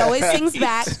 yeah, he always sings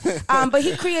back. But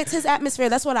he creates his atmosphere.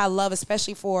 That's what I love,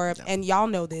 especially for, and y'all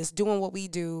know this, doing what we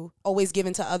do, always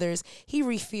giving to others. He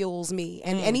refuels me.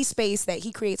 And any space that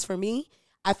he creates for me,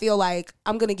 I feel like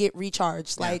I'm going to get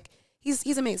recharged. Like,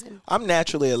 he's amazing. I'm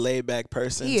naturally a laid back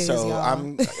person, He is, so y'all.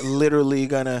 I'm literally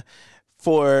gonna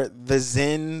for the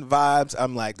Zen vibes.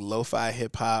 I'm like lo-fi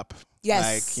hip hop.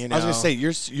 Yes. like, you know, I was gonna say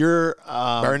you're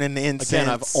burning the incense. Again,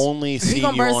 I've only seen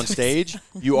gonna you burn on some stage.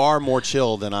 You are more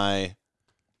chill than I.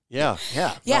 Yeah.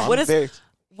 yeah, Yeah. I'm What is- very-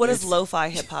 What does lo-fi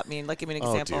hip hop mean? Like, give me an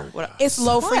example. dear What- It's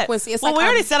low What? frequency. It's well, like we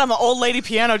already I'm- said I'm an old lady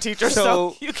piano teacher, so,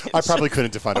 So, you can. I probably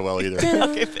couldn't define it well either.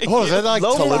 Okay, thank Oh, you. is that like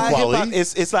lo-fi Talib hip hop. Kweli?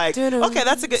 It's like Okay,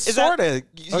 that's a good. Is sort that, of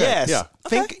yes. yeah.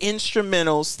 Think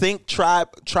instrumentals. Think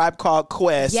tribe called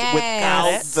Quest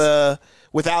Yes.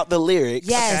 without the lyrics.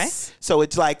 Yes. So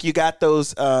it's like you got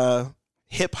those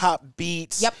hip hop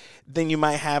beats. Yep. Then you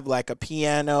might have like a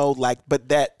piano, but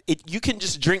you can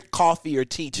just drink coffee or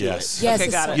tea to Yes. it. Yes, Okay,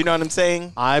 it's got so- it. You know what I'm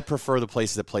saying? I prefer the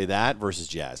places that play that versus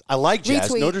jazz. I like jazz.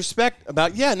 Retweet. No disrespect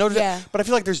about Yeah. but I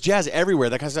feel like there's jazz everywhere,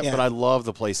 that kind of stuff. Yeah. But I love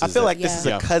the places. I feel that- like this is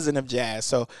Yeah. a cousin of jazz.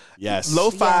 So Yes.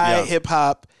 lo-fi Yeah. hip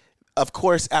hop, of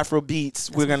course, Afro beats.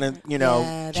 We're gonna,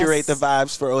 Yeah, curate the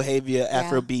that's- vibes for Ohavia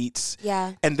Afro beats.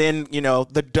 Yeah. And then,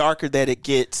 the darker that it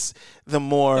gets, the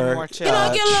more, more chill. it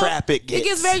get a little- trap it gets. It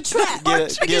gets very trap. Get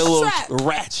It a gets little trap.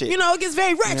 ratchet. It gets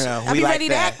very ratchet. I'll we be like ready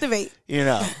to that. activate.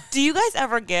 Do you guys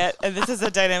ever get, and this is a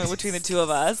dynamic between the two of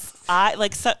us, I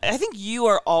think you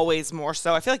are always more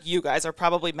so. I feel like you guys are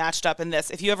probably matched up in this.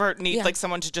 If you ever need Yeah.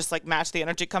 someone to just match the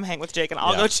energy, come hang with Jake and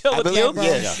I'll Yeah. go chill I with believe, you.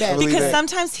 yes, Yeah. I believe Because that.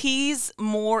 sometimes he's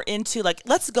more into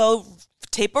let's go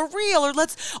tape a reel or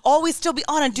let's always still be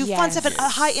on and do fun Yes. stuff and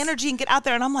high energy and get out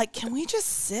there. And I'm like, can we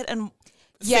just sit and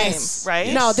Yes. same,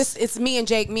 right? No, it's me and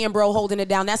Jake, me and bro holding it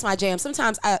down. That's my jam.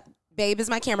 Sometimes Babe is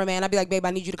my cameraman. I'd be like, babe,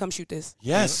 I need you to come shoot this.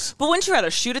 Yes. But wouldn't you rather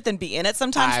shoot it than be in it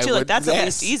sometimes too? That's at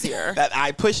least easier. That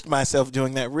I pushed myself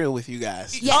doing that reel with you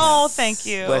guys. Yes. Oh, thank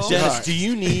you. Bless your Dennis, heart. do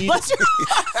you need? Bless your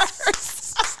heart.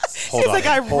 Hold He's on, like,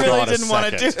 I hold really on a didn't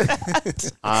want to do second.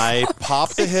 that. I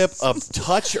popped the hip a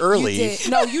touch You early. did.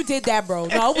 No, you did that, bro.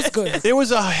 No, it was good. It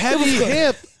was a heavy good.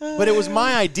 hip, but it was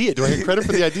my idea. Do I get credit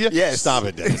for the idea? Yes. Stop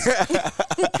it, Dennis.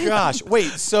 Gosh,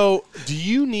 wait. So, do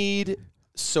you need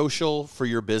social for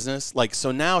your business?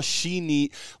 So now she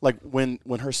need when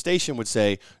her station would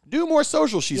say, "Do more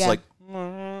social," she's Yeah. like,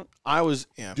 "I was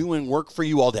doing work for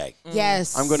you all day.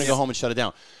 Yes. I'm going to go home and shut it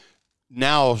down."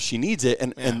 Now she needs it,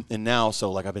 and now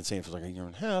I've been saying for a year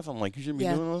and a half. I'm like, you shouldn't be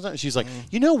doing all that. She's like,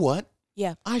 you know what?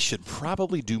 Yeah. I should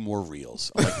probably do more reels.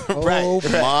 I'm like, Right, oh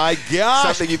right. my gosh.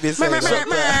 Something you've been saying.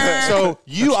 So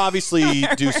you obviously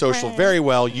do social very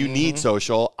well. You need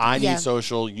social. I Yeah. need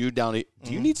social. You down.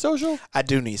 Do you need social? I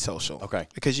do need social. Okay.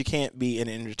 Because you can't be in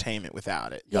entertainment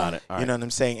without it. Got it. All You right. know what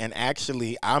I'm saying? And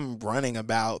actually, I'm running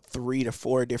about 3 to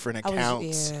 4 different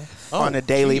accounts on Oh, a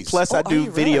daily. geez. Plus, I are do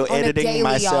you video really? On a editing daily,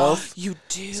 myself. You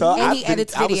do. So And I've he been-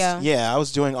 edits I was- video. I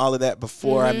was doing all of that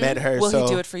before I met her. Will so he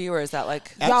do it for you, or is that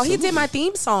like? Y'all, he did my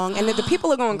theme song, and the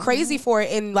people are going crazy for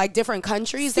it in different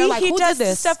countries. They're like, he who does did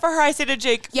this? stuff for her. I say to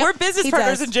Jake, Yep, we're business he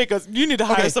partners, does. and Jake goes, you need to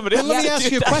hire somebody else. Let me to ask do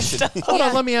you a that question. stuff." Hold on.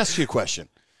 Yeah. Let me ask you a question.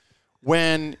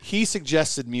 When he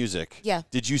suggested music, Yeah.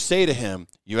 did you say to him,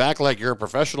 "You act like you're a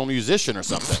professional musician or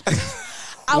something"?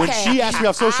 When Okay. she asked me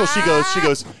off social, she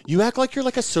goes, "You act like you're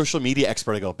like a social media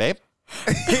expert." I go, "Babe,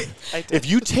 if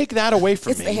you take that away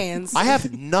from It's me, the hands. I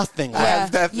have nothing Yeah.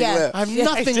 left. Nothing Yeah. left. I have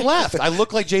nothing left. I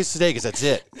look like Jay Sudeikis. That's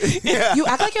it." You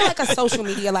act like you're like a social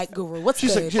media guru. What's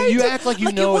She's good? like, "You act like you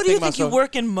Like, know what a do you thing think? You about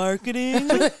work in marketing?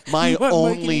 my want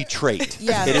only trait.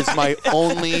 Yeah. It is my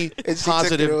only And she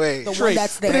positive took it away. The one trait."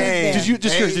 that's there. Dang. Did you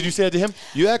just curious, did you say that to him?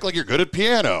 You act like you're good at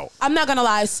piano. I'm not gonna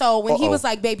lie. So when he Uh-oh. was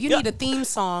like, "Babe, you need a theme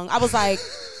song," I was like,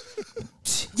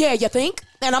 "Yeah, you think?"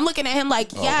 And I'm looking at him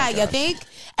like, "Yeah, you think?"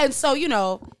 And so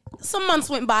some months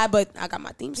went by, but I got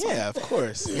my theme song. Yeah, of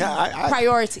course. Yeah, I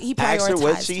Priority. He asked her prioritized.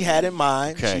 what she had in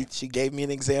mind. Okay. She gave me an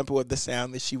example of the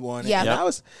sound that she wanted. Yeah. And Yep.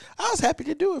 I was happy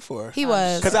to do it for her. He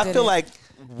was. Because I Did feel it. like,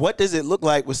 what does it look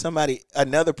like with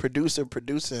another producer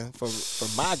producing for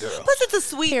my girl? Plus, it's a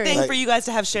sweet Period. thing Like, for you guys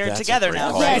to have shared that's a together great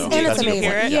now. call. right? Yes, Yeah. and That's it's a good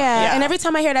amazing. point. Yeah. Yeah. And every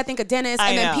time I hear it, I think of Dennis. I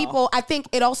And then know. people, I think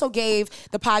it also gave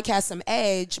the podcast some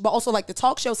edge, but also the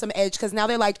talk show some edge because now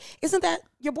they're like, isn't that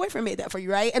your boyfriend made that for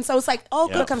you, right? And so it's like, oh,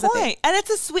 Yeah. good comes the thing. Point. And it's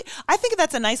a sweet. I think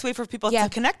that's a nice way for people Yeah. to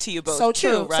connect to you both. So too,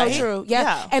 true, right? so true.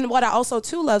 Yeah. And what I also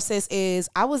too love, sis, is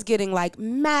I was getting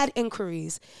mad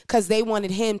inquiries because they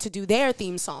wanted him to do their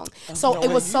theme song. So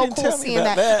it was so cool seeing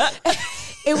that.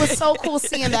 It was so cool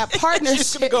seeing that Just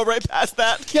partnership. gonna go right past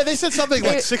that. Yeah, they said something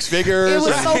like It- 6 figures. it was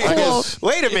and so I cool. guess-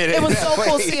 Wait a minute. It was so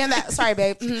cool Wait. seeing that. Sorry,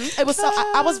 babe. It was so.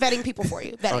 I was vetting people for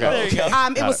you. Vetting. Okay. There you go. It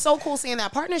Got was it. so cool seeing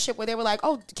that partnership where they were like,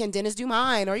 "Oh, can Dennis do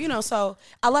mine?" Or So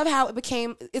I love how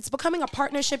it's becoming a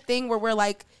partnership thing where we're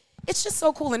like, it's just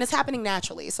so cool and it's happening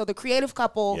naturally. So the creative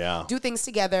couple Yeah. do things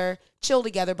together, chill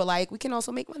together, but we can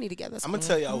also make money together. So I'm gonna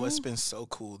tell y'all what's been so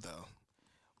cool though.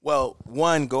 Well,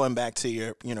 one, going back to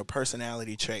your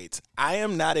personality traits, I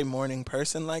am not a morning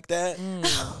person like that.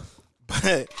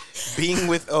 But being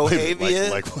with Ohavia,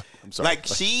 like what? I'm sorry.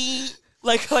 she,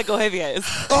 Like Ohavia is.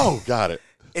 Oh, got it.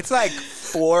 it's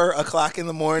 4 o'clock in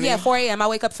the morning. yeah, 4 a.m. I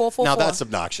wake up 4:44. Now that's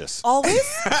obnoxious. Always?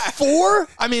 4?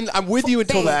 I mean, I'm with you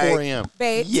until Babe. 4 a.m.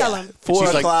 Babe, Yeah, tell him. 4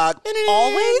 She's like, o'clock.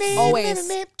 Always.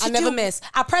 I To never do- miss.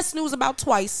 I press snooze about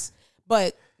twice,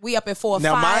 but we up at 4 or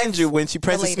Now, 5. mind you, when she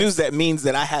presses latest. snooze, that means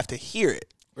that I have to hear it,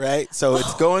 right? So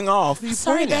it's going off.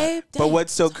 Sorry, babe. But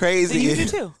what's so crazy You do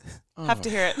is, too. Have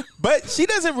to hear it. but she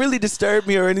doesn't really disturb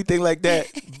me or anything like that.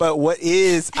 But what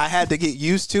I had to get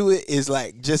used to it is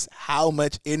just how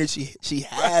much energy she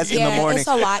has in the Yeah, morning. it's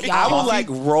a lot, y'all. I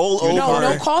will roll over.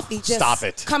 No coffee. Just Stop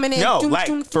it. Coming in. No, doom, like,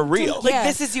 doom, for doom, real. doom. Like Yeah.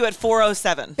 this is you at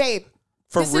 4:07. Babe.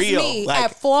 For this real. is me Like,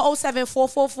 at 4:07,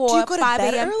 4:44, Do you go to 5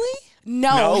 bed a.m. early?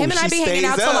 No, him and I she be hanging stays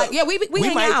out till up. like we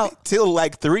hang might out. till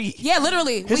like 3. Yeah,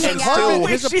 literally. We hang still- out.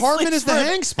 His She apartment is sleeps the for an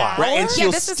hang spot. Right, and Yeah,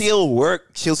 she'll this is- still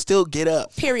work. She'll still get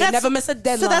up. Period. Never miss a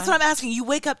deadline. So that's what I'm asking. You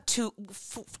wake up to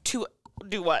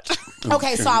do what?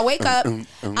 Okay, so I wake up,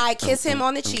 I kiss him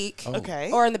on the cheek,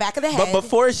 Okay. or in the back of the head. But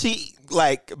before she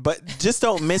but just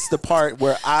don't miss the part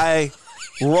where I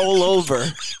roll over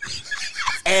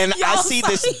and I Yo, see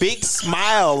this big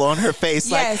smile on her face.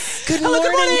 Yes. Like, good Hello,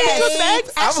 morning, yes.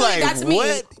 babe. Actually, I'm like, that's me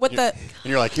what? with the. And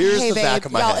you're like, here's Hey, the babe, back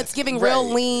of my y'all, head. it's giving real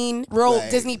Right. lean, real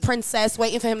Right. Disney princess,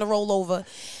 waiting for him to roll over.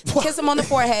 Kiss him on the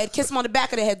forehead, kiss him on the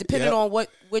back of the head, depending Yep. on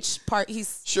which part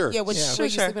he's Sure. yeah, which Yeah. where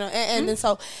he's Sure. sleeping on. And then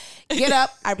so get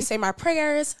up, I say my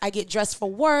prayers, I get dressed for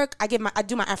work, I do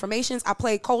my affirmations, I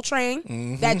play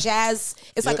Coltrane, that jazz.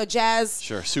 It's like a jazz.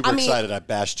 Sure, super I mean, excited. I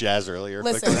bashed Jazz earlier.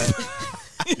 Listen.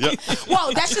 Yep.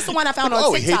 Well, that's just the one I found on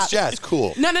Oh, he TikTok. hates jazz.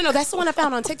 Cool. No, that's the one I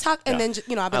found on TikTok, and then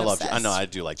I've I been love. obsessed. I know. I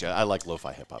do like jazz. I like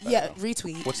lo-fi hip hop. Yeah,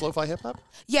 retweet. What's lo-fi hip hop?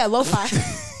 Yeah, lo-fi.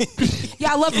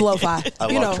 Yeah, I love the lo-fi. I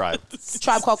love Tribe.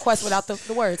 Tribe Called Quest without the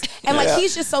words. And like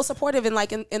he's just so supportive, and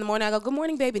like in the morning I go, "Good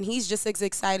morning, babe," and he's just as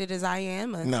excited as I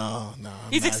am. And No.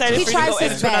 He's I'm not excited he for you to tries go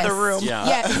his into another best. room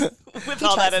Yeah. with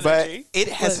all that But energy. it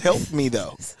has helped me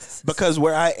though, because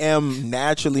where I am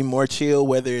naturally more chill,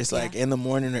 whether it's like in the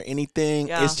morning or anything,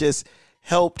 Yeah. it's just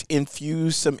helped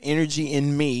infuse some energy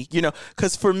in me.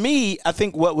 Because for me, I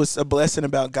think what was a blessing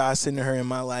about God sending her in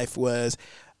my life was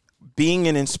being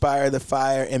an Inspire the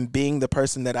Fire and being the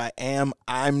person that I am.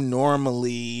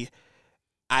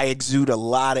 I exude a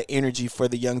lot of energy for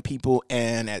the young people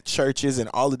and at churches and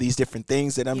all of these different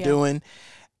things that I'm doing.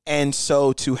 And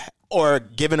so or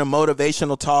giving a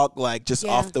motivational talk, like just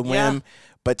off the whim,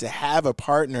 but to have a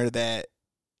partner that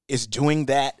is doing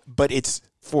that, but it's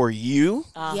for you.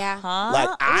 Yeah. Like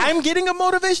I'm getting a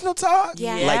motivational talk.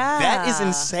 Yeah. Like that is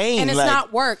insane. And it's like,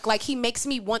 not work. Like he makes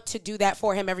me want to do that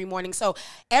for him every morning. So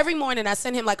every morning I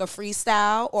send him like a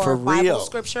freestyle or For a Bible real.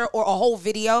 scripture or a whole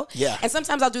video. Yeah. And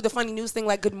sometimes I'll do the funny news thing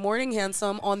like "Good morning,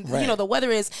 handsome." On Right. the weather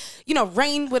is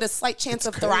rain with a slight chance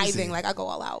of crazy. thriving. Like I go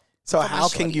all out. So for my how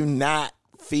can shorty. you not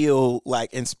feel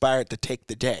like inspired to take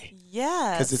the day?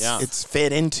 Yes. Because it's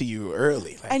fed into you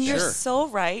early. Like, And you're Sure. so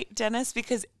right, Dennis,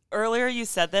 because earlier you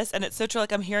said this, and it's so true.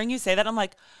 Like, I'm hearing you say that. I'm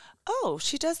like, oh,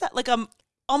 she does that. Like, I'm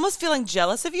almost feeling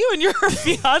jealous of you and you're her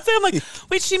fiance. I'm like,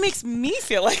 wait, she makes me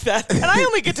feel like that. And I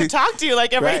only get to talk to you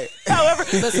like every, Right. however.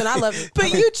 Listen, I love you.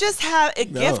 But you just have a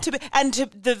gift to be, and to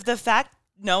the fact,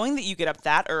 knowing that you get up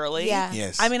that early. Yeah.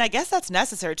 Yes. I mean, I guess that's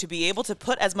necessary to be able to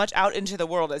put as much out into the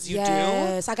world as you do.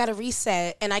 Yes, I got to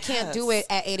reset, and I can't do it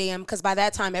at 8 a.m. because by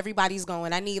that time everybody's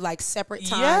going. I need like separate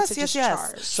time to just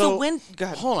charge. So when, go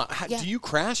ahead. Hold on. Yeah. Do you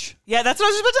crash? Yeah, that's what I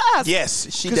was about to ask.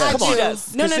 Yes, she 'Cause does. come on. She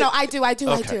does. No, I do. I Okay. do.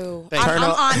 Thank you. I'm Turn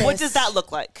honest. What does that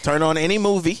look like? Turn on any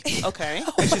movie. Okay.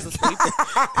 She's asleep.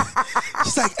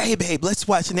 She's like, hey, babe, let's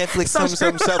watch Netflix,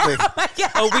 something.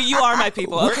 Oh, you are my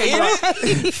people. Okay. in you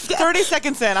are. 30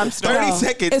 seconds in, I'm snoring. 30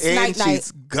 seconds It's and night-night.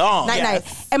 she's gone. Night.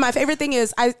 And my favorite thing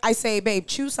is I say, babe,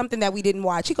 choose something that we didn't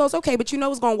watch. He goes, okay, but you know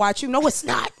what's going to watch you. No, it's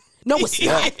not. No, it's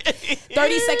not.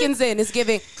 30 seconds in, it's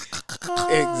giving.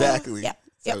 Exactly. Yeah.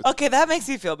 Yep. Okay, that makes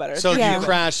me feel better. So Yeah. do you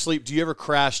crash sleep? Do you ever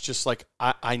crash just like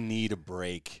I need a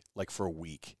break like for a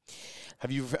week?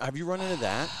 Have you run into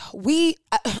that?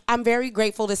 I'm very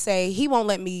grateful to say he won't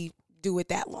let me do it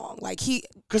that long. Like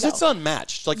Because it's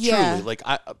unmatched. Like Yeah. truly. Like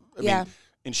I Yeah. mean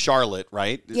in Charlotte,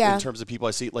 right? Yeah. In terms of people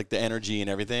I see, like the energy and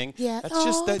everything. Yeah. That's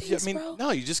just Oh, that. thanks, I mean, bro. no,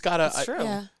 you just gotta That's true.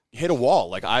 Yeah. hit a wall.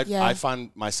 Like I Yeah.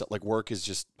 find myself like work is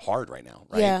just hard right now,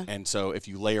 right? Yeah. And so if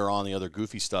you layer on the other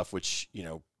goofy stuff, which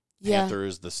Yeah.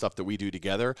 Panthers, the stuff that we do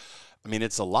together, I mean,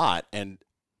 it's a lot. And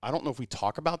I don't know if we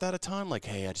talk about that a ton. Like,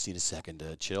 hey, I just need a second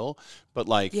to chill. But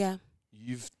like, Yeah.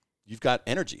 you've got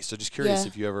energy. So just curious Yeah.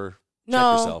 if you ever check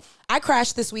No, yourself. I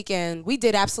crashed this weekend. We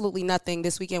did absolutely nothing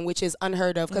this weekend, which is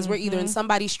unheard of because we're either in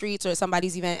somebody's streets or at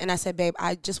somebody's event. And I said, babe,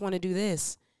 I just want to do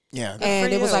this. Yeah.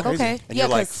 And it was you. like, okay. And yeah, you're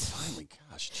like, 'cause- finally,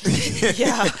 gosh, geez.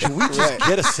 Yeah. Can we just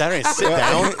get a Saturday and sit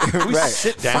down? Can we Right.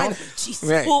 sit down?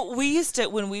 Right. Well, we used to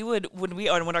when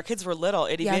our kids were little,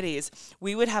 itty Yeah. bitties,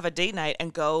 we would have a date night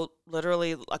and go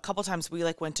literally a couple times. We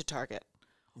like went to Target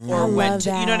or I went love to,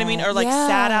 you know what I mean, that. or like Yeah.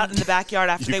 sat out in the backyard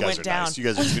after You they guys went are down. nice. You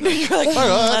guys are too nice. You're like, Oh,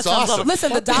 that's that sounds awesome.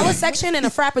 Listen, the dollar section and a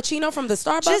frappuccino from the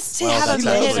Starbucks. Just to Well, have a that's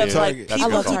minute absolutely of it. like That's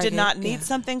people good who call. did not Target, need yeah.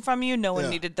 something from you. No one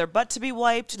needed their butt to be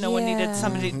wiped. No one needed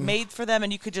somebody made for them,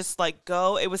 and you could just like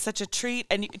go. It was such a treat,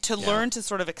 and to learn to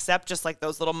sort of accept just like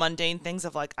those little mundane things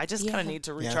of like I just kind of need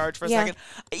to recharge for a Yeah. second.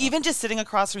 Even just sitting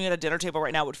across from you at a dinner table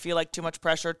right now would feel like too much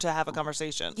pressure to have a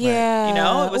conversation. Yeah. You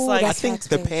know, it was Ooh, like- I that's think facts,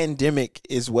 the babe. pandemic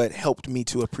is what helped me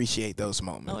to to appreciate those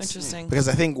moments. Oh, interesting. Because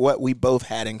I think what we both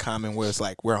had in common was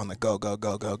like we're on the go.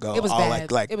 It was all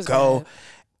bad. like It was go. bad.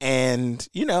 And,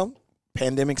 you know,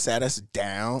 pandemic sat us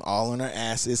down all on our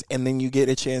asses, and then you get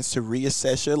a chance to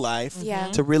reassess your life,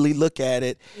 Yeah. to really look at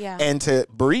it, Yeah. and to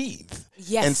breathe.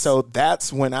 Yes. And so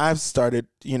that's when I've started,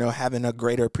 you know, having a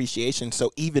greater appreciation.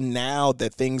 So even now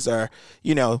that things are,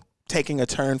 you know, taking a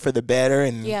turn for the better,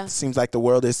 and Yeah. it seems like the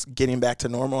world is getting back to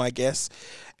normal, I guess,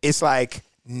 it's like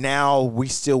now we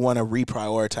still want to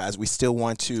reprioritize. We still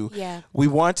want to, Yeah. we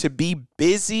want to be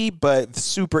busy, but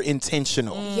super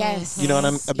intentional. Yes. You know what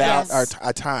I'm about? Yes.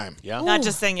 Our time. Yeah. Not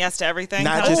just saying yes to everything.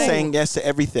 Not kind of just thing. saying yes to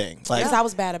everything. Like, Because I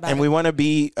was bad about and it. we want to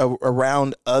be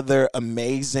around other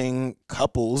amazing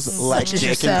couples like Such as Jake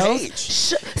yourself. and Paige.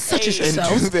 Such as And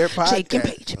yourself. do their podcast. Jake and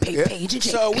Paige. Paige and Jake.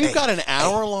 So we've got an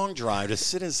hour-long drive to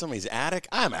sit in somebody's attic.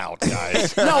 I'm out,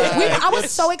 guys. No, I was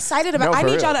so excited about. No, I for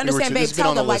need real. y'all to We were understand, too- babe. this has been Tell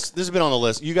on the them like list. This has been on the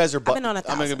list. You guys are. I've been on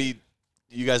 1,000. I'm gonna be.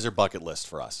 You guys are bucket list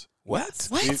for us. What?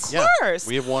 What? We- Of yeah, course.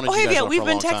 we have wanted Oh, you hey, guys yeah, on we've for a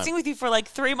been long texting time. with you for like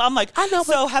 3 months. I'm like, I know,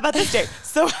 So how about this date?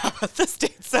 So how about this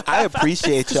date? So I how about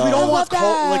appreciate this? y'all. We don't I want love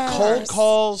that. cold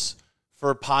calls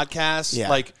for podcasts, Yeah.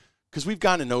 like because we've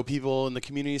gotten to know people in the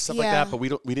community and stuff like Yeah. that, but we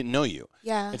didn't know you,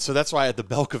 Yeah. and so that's why at the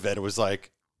Belk event it was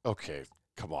like, okay,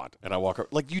 come on, and I walk up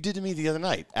like you did to me the other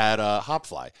night at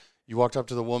Hopfly. You walked up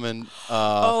to the woman.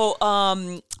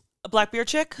 A black beard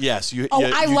chick? Yes, you. Oh,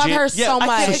 you- I you love jam- her yeah. so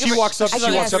much. So she walks up. I She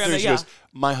can't walks up answer there and she yeah. goes,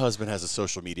 "My husband has a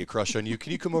social media crush on you.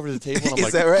 Can you come over to the table?" And I'm Is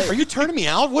like, that right? "Are you turning me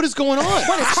out? What is going on?"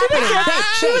 What is happening? Babe,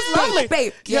 She was lovely.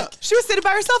 Babe, Yeah. She was sitting by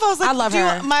herself. I was like, I love "Do you-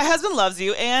 her. my husband loves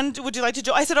you, and would you like to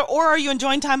join?" I said, "Or are you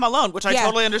enjoying time alone?" Which I Yeah.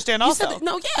 totally understand. You Also, said that,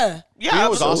 no, yeah. yeah, You know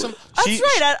what was awesome? That's She-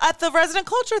 right at the resident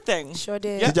culture thing. Sure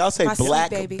did. Did y'all say My sweet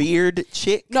black baby. beard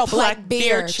chick? No, Black black beard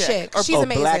beard chick. chick. Or- She's oh,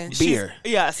 amazing. black beard.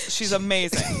 Yes, she's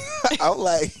amazing. I'm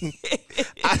like,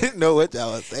 I didn't know what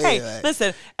y'all was saying. Hey, like,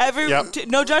 listen, Yep.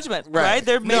 no judgment, right?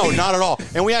 There may No, be- not at all.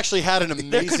 And we actually had an amazing.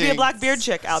 There could be a black beard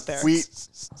chick out there.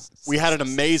 We had an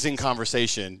amazing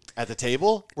conversation at the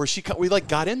table where we like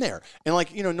got in there and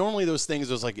like normally those things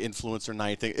was like influencer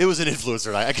night thing. It was an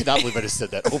influencer night. I cannot believe I just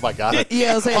said that. Oh my god.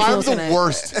 Yeah, it was an I'm influencer the night.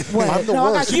 worst. What? I'm the No, I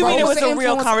got worst. You mean it was What was a the real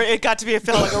influence- conversation? It got to be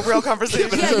feel like a real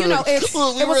conversation. Yeah, you know, it we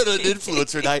were at was- an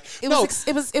influencer night. It No, was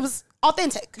it was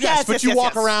authentic. Yes, but yes, you yes,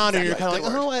 walk yes. around and you're kind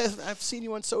Exactly. of like, oh, I've seen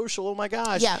you on social. Oh my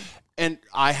gosh. Yeah. And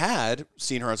I had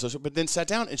seen her on social, but then sat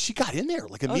down and she got in there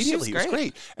like she was immediately. It was great.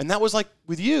 great. And that was like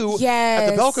with you at the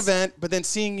Yes. Belk event, but then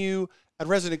seeing you at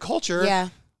Resident Culture. Yeah. I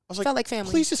was like, Felt like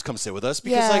family. Please just come sit with us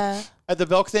because Yeah. like at the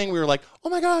Belk thing, we were like, oh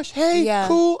my gosh, hey, Yeah.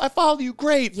 cool, I follow you,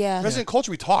 great. Yeah. Resident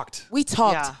Culture, we talked. We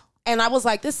talked. Yeah. And I was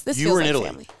like, this You feels were in like Italy.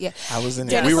 family. Yeah. I was in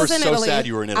Dennis We were was in so Italy. sad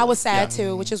you were in I Italy. was sad Yeah.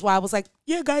 too, which is why I was like,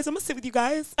 yeah, guys, I'm gonna sit with you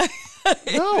guys.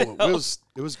 No,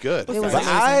 it was good. It was But amazing.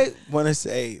 I want to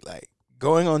say, like,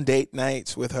 going on date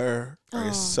nights with her Oh.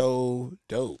 is so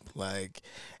dope. Like,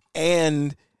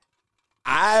 and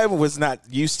I was not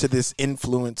used to this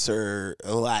influencer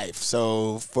life.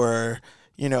 So for,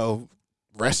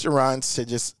 restaurants to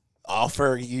just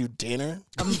offer you dinner.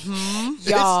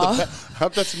 Y'all.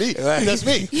 That's me. Right. That's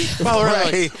me. Well, we're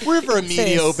like, Right. we're in for a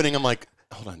media Sis. opening. I'm like,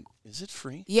 hold on, is it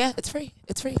free? Yeah, it's free.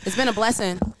 It's free. It's been a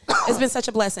blessing. It's been such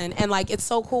a blessing. And like, it's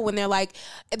so cool when they're like,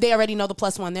 they already know the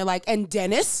plus one. They're like, and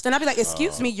Dennis? And I'd be like,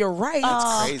 excuse me, you're right.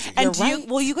 Crazy. And You're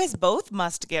right. you guys both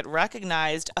must get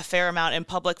recognized a fair amount in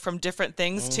public from different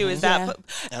things too. Is that,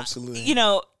 Yeah. Absolutely.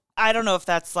 I don't know if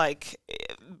that's like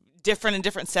different in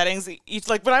different settings. Each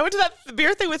like when I went to that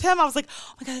beer thing with him, I was like,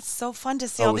 oh my god, it's so fun to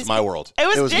see Oh, all it was these. my people. world.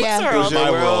 It was Jake's Yeah. It was world.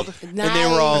 my world. And they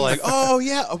were all Nice. like, oh,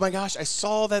 yeah. Oh, my gosh. I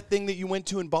saw that thing that you went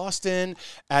to in Boston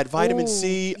at Vitamin Ooh,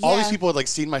 C. All these yeah. people had like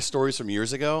seen my stories from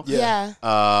years ago. Yeah.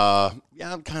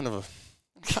 Yeah, I'm kind of a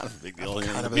big deal. in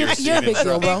the of a beer big scene You're a and big stuff.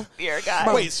 deal, bro. Beer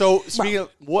guy. Wait, so speaking of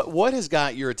what has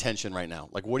got your attention right now?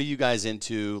 Like, what are you guys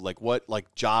into? Like, what,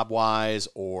 like job wise,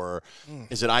 or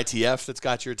is it ITF that's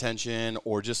got your attention,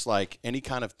 or just like any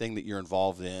kind of thing that you're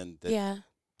involved in that Yeah.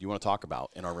 you want to talk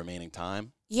about in our remaining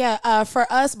time? Yeah, for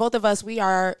us, both of us, we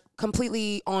are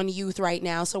completely on youth right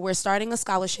now. So we're starting a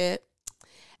scholarship,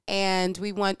 and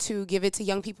we want to give it to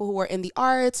young people who are in the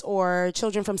arts or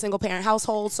children from single parent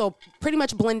households. So pretty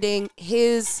much blending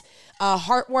his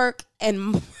hard work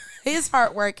and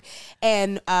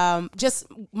just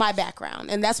my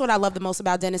background. And that's what I love the most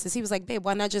about Dennis is he was like, babe,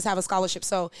 why not just have a scholarship?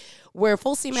 So we're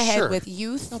full steam ahead Sure. with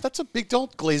youth. No, that's a big.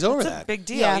 Don't glaze over It's that. a big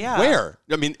deal. Yeah. Yeah. Where?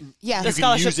 I mean, Yeah. you The can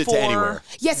scholarship use it for- to anywhere.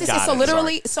 Yes, Got so it.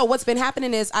 literally, so what's been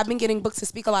happening is I've been getting booked to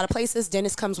speak a lot of places.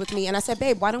 Dennis comes with me, and I said,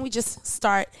 babe, why don't we just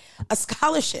start a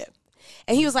scholarship?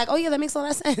 And he was like, oh, yeah, that makes a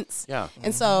lot of sense. Yeah.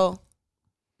 And so,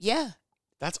 yeah,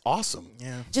 That's awesome.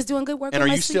 Yeah. Just doing good work. And with are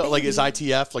my you sweet still like, baby. is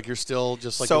ITF like you're still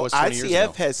just like it So was 20 years ago?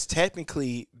 ITF has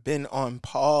technically been on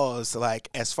pause, like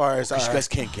as far as Because you our, guys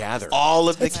can't gather. all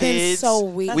of the It's been kids. so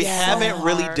weird. We That's haven't so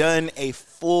really hard. done a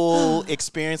full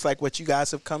experience like what you guys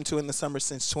have come to in the summer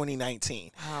since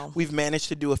 2019. Wow. We've managed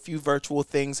to do a few virtual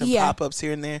things and Yeah. pop-ups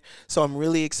here and there. So I'm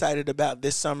really excited about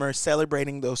this summer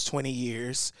celebrating those 20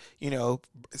 years, you know,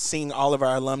 seeing all of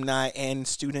our alumni and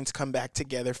students come back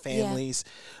together, families.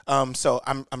 So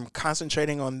I'm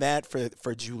concentrating on that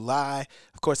for July.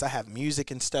 Of course, I have music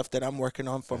and stuff that I'm working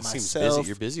on for It seems myself. busy.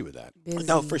 You're busy with that. Busy.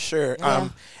 No, for sure. Yeah.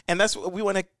 And that's what we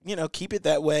want to, you know, keep it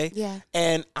that way. Yeah.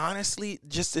 And honestly,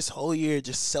 just this whole year,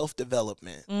 just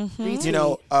self-development. Retweet. You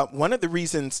know, one of the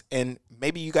reasons, and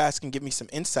maybe you guys can give me some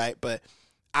insight, but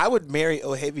I would marry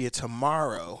Ohavia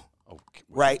tomorrow, Okay.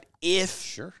 right? If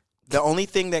Sure. the only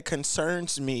thing that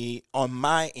concerns me on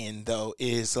my end, though,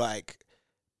 is like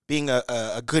being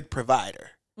a good provider.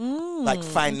 Like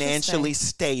financially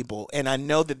stable. And I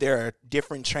know that there are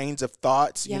different trains of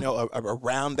thoughts, Yeah. you know,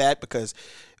 around that because,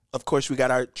 of course, we got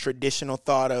our traditional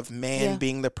thought of man Yeah.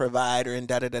 being the provider and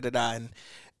da-da-da-da-da. And,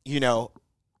 you know,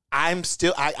 I'm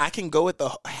still, I can go with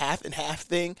the half and half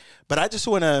thing, but I just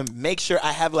want to make sure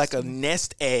I have like a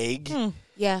nest egg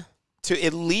Yeah. to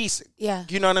at least, Yeah.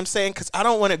 you know what I'm saying? Because I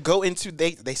don't want to go into,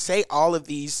 they say all of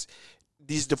these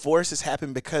divorces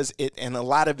happen because it, and a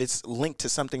lot of it's linked to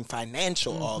something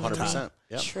financial all the time. 100%.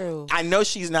 Yeah. True. I know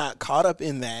she's not caught up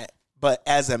in that, but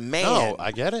as a man, No,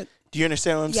 I get it. do you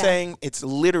understand what I'm Yeah. saying? It's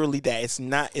literally that.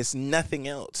 It's nothing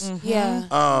else.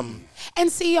 Yeah.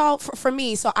 And see, y'all, for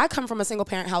me, so I come from a single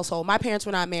parent household. My parents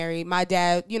were not married. My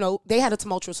dad, you know, they had a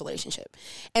tumultuous relationship.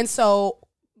 And so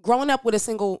growing up with a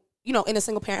single, you know, in a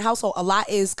single parent household, a lot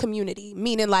is community,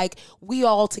 meaning like we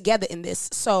all together in this.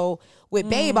 So with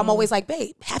Babe, I'm always like,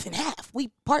 babe, half and half.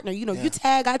 We partner, you know, you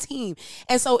tag, I team.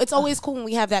 And so it's always cool when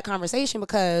we have that conversation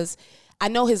because I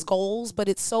know his goals, but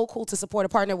it's so cool to support a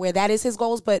partner where that is his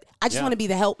goals, but I just Yeah. want to be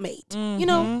the helpmate. You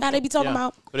know, how they be talking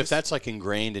about. But if that's like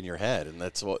ingrained in your head and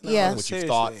that's what, Yeah. what you've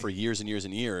thought Seriously. for years and years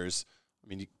and years, I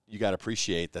mean, you got to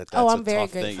appreciate that. That's Oh, I'm a very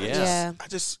tough thing. grateful. Yeah.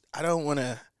 Yeah. I don't want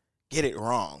to get it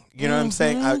wrong. You know what I'm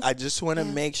saying? I just want to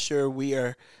make sure we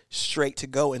are straight to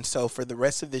go. And so for the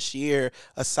rest of this year,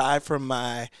 aside from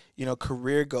my, you know,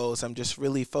 career goals, I'm just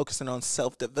really focusing on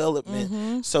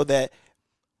self-development so that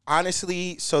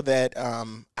honestly,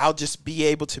 I'll just be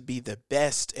able to be the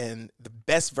best and the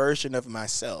best version of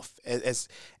myself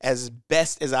as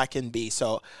best as I can be.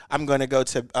 So I'm going to go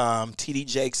to TD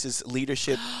Jakes'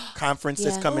 leadership conference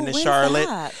that's Yeah. coming to when's Charlotte.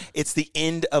 that? It's the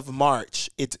end of March.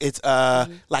 It's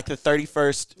like the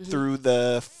 31st through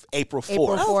the April 4th.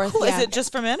 April 4th. Oh, cool. Yeah. Is it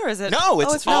just for men or is it? No,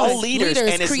 it's for all women. leaders,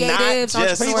 Leaders, and it's creatives, not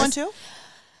just Are you going too?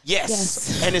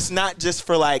 yes, and it's not just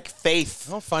for like faith.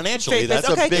 Well, financially, Faith-based.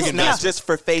 that's Okay, a big cool. It's not investment. just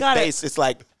for faith Got it. based. It's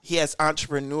like he has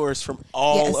entrepreneurs from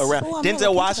all Yes. around. Oh, I'm gonna look Denzel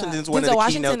into Washington's that. one of Denzel the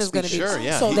Washington keynote is going to be. Sure,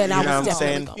 yeah. So then You I know what I'm was definitely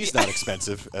saying? going. He's not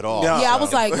expensive at all. No. Yeah, I was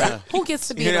so, like, yeah. who gets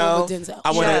to be You in a room know, with Denzel? I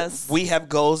want to. Yes. We have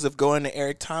goals of going to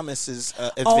Eric Thomas's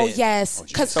event. Oh yes,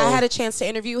 because So- I had a chance to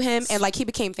interview him, and like he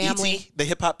became family. E.T., the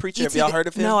hip hop preacher. Have E.T. y'all heard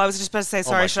of him? No, I was just about to say, Oh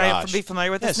sorry, my should I gosh. be familiar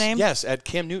with yes, his name? Yes, at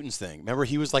Cam Newton's thing. Remember,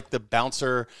 he was like the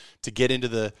bouncer to get into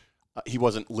the. He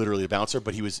wasn't literally a bouncer,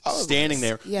 but he was standing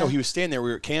there. Yeah. No, he was standing there. We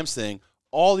were at Cam's thing.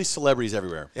 All these celebrities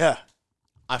everywhere. Yeah.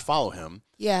 I follow him.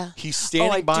 Yeah, He's I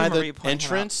standing do by remember the you pointing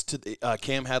him entrance to the.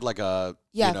 Cam had like a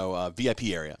Yeah.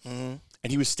 VIP area, and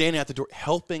he was standing at the door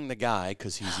helping the guy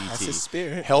because he's ET. That's his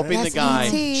spirit. Helping That's the guy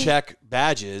ET. check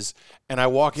badges, and I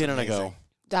walk in and I go,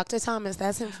 Dr. Thomas,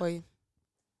 that's him for you.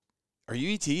 "Are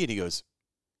you ET?" And he goes,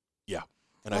 "Yeah."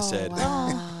 And I said,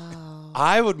 wow.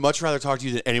 I would much rather talk to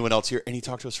you than anyone else here. And he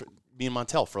talked to us, me and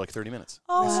Montel, for like 30 minutes.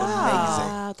 Oh, That's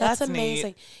Wow, that's That's neat.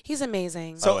 amazing. He's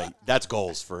amazing. So that's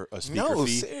goals for a speaker No,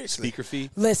 fee. seriously. Speaker fee.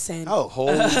 Listen, Oh,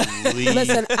 Holy.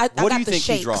 Listen, I what do got you the think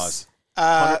shakes. he draws?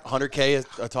 Uh, 100K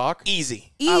a talk?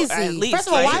 easy. easy. at least, First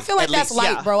of all, right? I feel like At that's least,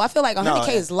 light, yeah. bro. I feel like 100K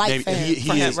No, is light Maybe for him. he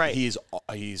him, is. right. He's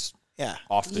Yeah.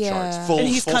 off the Yeah. charts. Full, And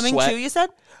he's full coming sweat. too, you said?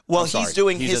 Well, I'm sorry. he's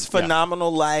doing He's his a- yeah.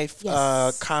 Phenomenal Life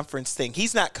Yes. conference thing.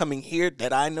 He's not coming here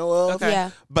that I know of. Okay.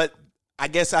 Yeah. But I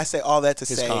guess I say all that to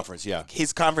His say conference, yeah.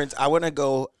 His conference. I want to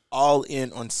go all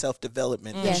in on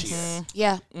self-development Yes. this year.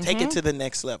 Yeah. Take it to the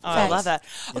next level. Oh, I love that.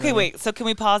 Okay, wait. So can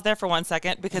we pause there for 1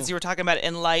 second? Because you were talking about it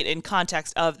in light, in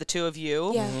context of the two of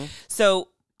you. Yeah. So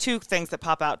 2 things that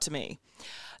pop out to me.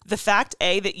 the fact,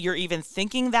 that you're even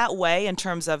thinking that way in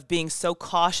terms of being so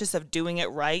cautious of doing it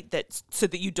right that so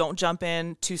that you don't jump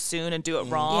in too soon and do it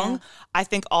wrong, I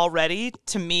think already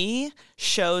to me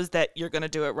shows that you're going to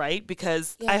do it right.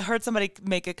 Because I heard somebody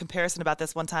make a comparison about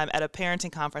this one time at a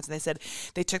parenting conference, and they said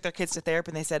they took their kids to therapy,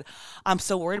 and they said, I'm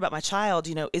so worried about my child,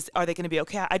 are they going to be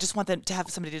okay? I just want them to have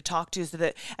somebody to talk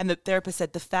to. And the therapist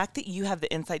said, the fact that you have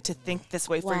the insight to think this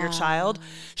way for your child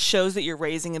shows that you're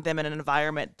raising them in an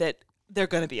environment that they're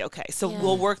going to be okay. So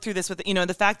we'll work through this with,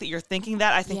 the fact that you're thinking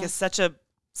that, I think is such a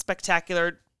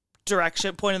spectacular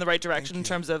point in the right direction in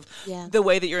terms of the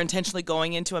way that you're intentionally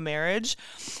going into a marriage.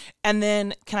 And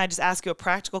then can I just ask you a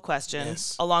practical question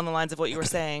along the lines of what you were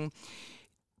saying?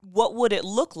 What would it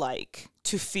look like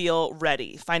to feel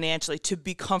ready financially, to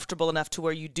be comfortable enough to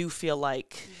where you do feel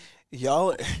like...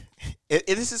 Y'all,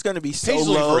 this is going to be so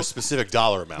Paisley low. for a specific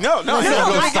dollar amount. No.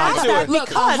 I asked that Look,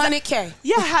 because... 100K.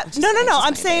 Yeah, no.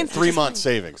 I'm saying... 3 month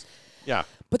savings. Yeah.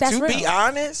 But that's to real. be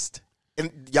honest, and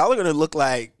y'all are going to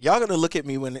look at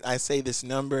me when I say this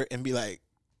number and be like,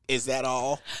 is that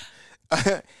all?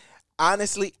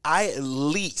 Honestly, I at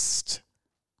least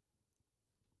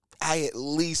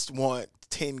want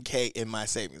 10K in my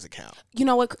savings account. You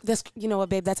know what,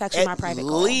 babe? That's actually my private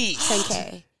goal.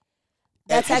 10K.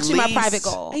 That's At actually my least. private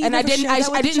goal. And you And I never didn't share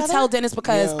that with I each didn't other? tell Dennis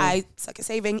because No. I suck at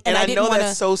saving And I didn't know want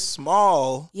that's so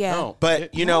small. Yeah. No.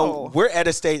 But, we're at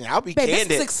a stage, and I'll be Babe, this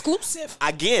candid. is exclusive.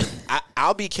 Again,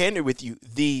 I'll be candid with you.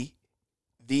 The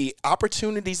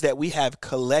opportunities that we have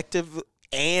collective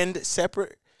and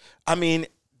separate, I mean,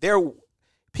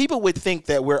 people would think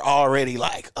that we're already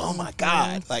like, oh my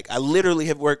God. Like, I literally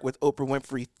have worked with Oprah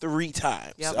Winfrey 3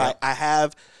 times. Yep. So I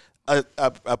have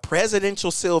a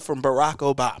presidential seal from Barack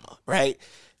Obama, right?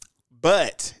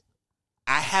 But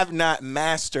I have not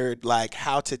mastered like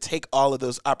how to take all of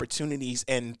those opportunities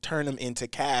and turn them into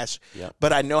cash. Yep.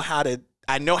 But I know how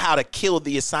to kill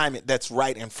the assignment that's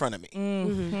right in front of me.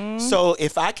 Mm-hmm. So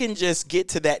if I can just get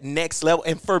to that next level,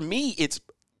 and for me, it's,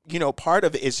 part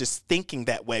of it is just thinking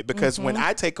that way, because when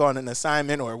I take on an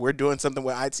assignment or we're doing something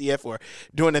with ITF or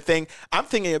doing a thing, I'm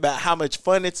thinking about how much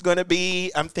fun it's going to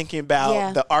be. I'm thinking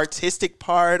about the artistic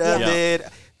part of it,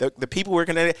 the people we're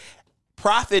going to.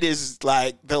 Profit is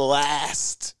like the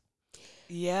last,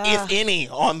 if any,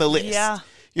 on the list. Yeah.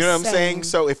 You know what I'm Same. saying?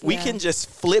 So if we can just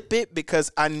flip it,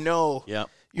 because I know, you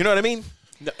know what I mean?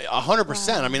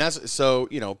 100%. I mean, that's so,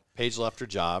 Paige left her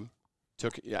job,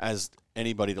 as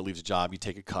anybody that leaves a job, you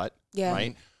take a cut,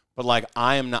 right? But like,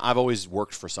 I've always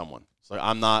worked for someone. So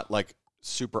I'm not like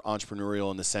super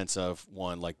entrepreneurial in the sense of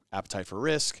like appetite for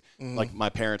risk. Like my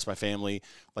parents, my family,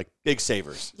 like big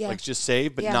savers, like just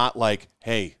save, but not like,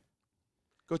 hey,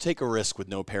 go take a risk with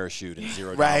no parachute and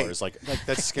 $0. Right. Like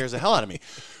that scares the hell out of me.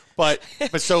 But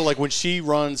so like when she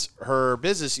runs her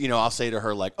business, I'll say to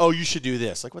her like, oh, you should do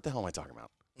this. Like, what the hell am I talking about?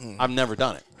 I've never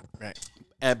done it. Right.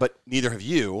 But neither have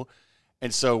you.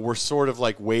 And so we're sort of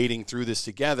like wading through this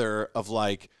together of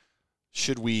like,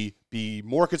 should we be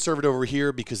more conservative over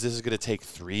here because this is going to take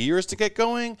 3 years to get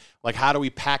going? Like, how do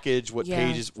we package what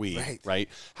Paige is right?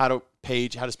 How does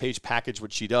Paige package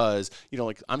what she does?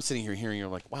 Like I'm sitting here hearing, you're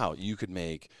like, wow, you could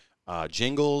make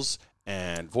jingles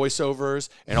and voiceovers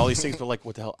and all these things, but like,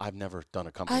 what the hell? I've never done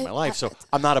a company in my life, so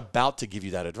I'm not about to give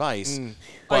you that advice.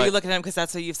 Are you looking at him because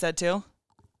that's what you've said too?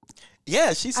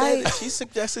 Yeah, she said she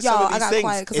suggested Y'all, some of I these got things.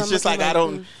 quiet 'cause It's I'm just looking like I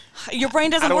don't. Your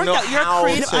brain doesn't I don't work know that. You're how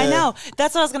creative. I to- know.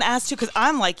 That's what I was going to ask too, because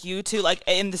I'm like you too, like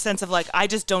in the sense of like I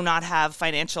just do not have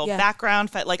financial background.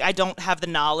 Like I don't have the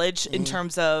knowledge in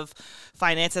terms of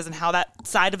finances and how that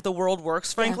side of the world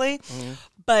works, frankly.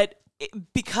 But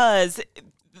because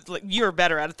like, you're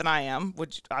better at it than I am,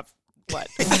 which I've. What?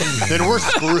 Then we're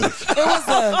screwed.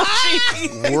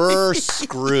 We're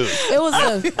screwed. It was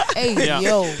yo. Hey,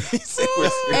 yo.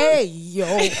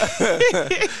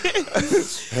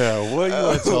 Yeah, what do you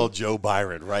want to tell Joe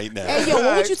Byron right now? Hey, yo,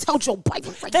 what would you tell Joe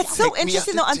Biden right That's now? so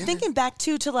interesting, though. I'm thinking back,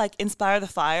 too, to, like, Inspire the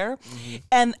Fire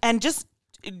and just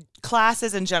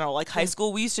classes in general. Like, high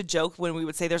school, we used to joke when we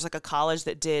would say there's, like, a college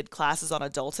that did classes on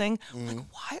adulting. Like,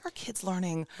 why are kids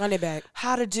learning Run it back.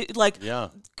 how to do, like,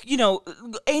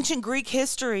 ancient Greek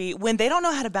history when they don't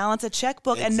know how to balance a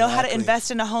checkbook and know how to Exactly.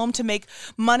 invest in a home to make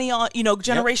money on,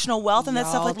 generational wealth and that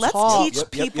stuff. Like, let's talk. teach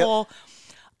people...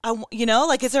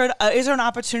 like, is there an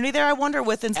opportunity there? I wonder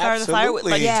with Inspire the Fire, with,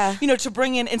 like, Absolutely. to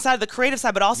bring in inside of the creative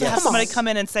side, but also have somebody come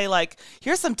in and say, like,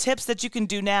 here's some tips that you can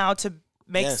do now to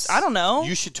make. Yes. I don't know.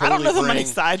 You should I don't totally know the money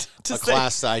bring side to a say.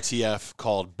 class to ITF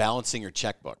called Balancing Your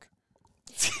Checkbook.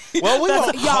 Well, we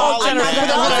don't y'all, call I'm it not that. gonna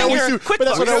That's what I lie. always do. But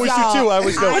that's what I always do too. I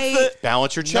always go,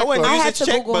 balance your No one checkbook. I had uses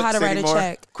to Google how to checkbooks write anymore. a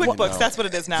check. QuickBooks, that's what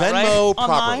it is now, Venmo right?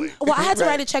 properly. Online. Well, I had to Right.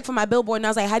 write a check for my billboard, and I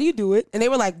was like, "How do you do it?" And they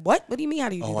were like, "What? What do you mean? How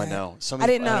do you do Oh, that?" I know. I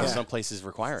didn't know. Some places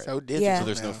require it. So digital. Yeah. So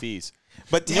there's no now. fees.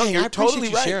 But No, damn, I you're appreciate totally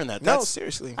you right. sharing that. No, That's-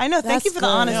 seriously. I know. Thank you That's for the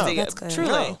good. honesty. That's good.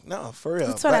 Truly. No, for real.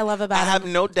 That's what I But love about I have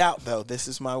him. no doubt, though. This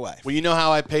is my wife. Well, you know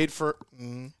how I paid for.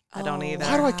 I don't either.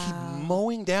 Why do I keep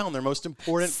mowing down their most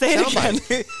important Say it soundbite?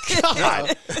 again.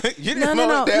 God. You didn't No, no, know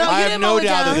no, that. no. I you have didn't no mow it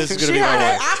doubt that down. this is going to She be my heard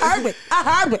it. wife. I heard it. I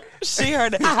heard it. She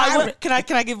heard it.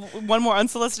 Can I give one more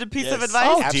unsolicited piece of Yes. advice?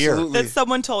 Oh, dear. Absolutely. That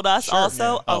someone told us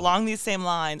also Oh. along these same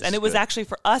lines, and is it was good. actually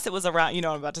for us. It was around. You know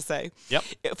what I'm about to say. Yep.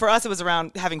 For us, it was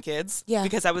around having kids. Yeah.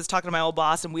 Because I was talking to my old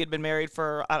boss, and we had been married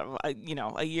for a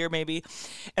year maybe,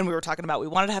 and we were talking about we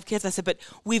wanted to have kids. I said, but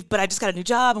I just got a new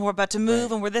job, and we're about to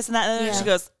move, and we're this and that. And Yeah. she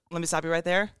goes, "Let me stop you right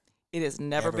there. It is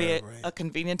never be right. a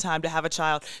convenient time to have a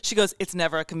child." She goes, "It's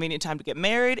never a convenient time to get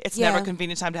married. It's never a Yeah.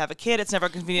 convenient time to have a kid. It's never a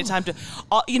convenient time to,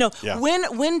 Yeah.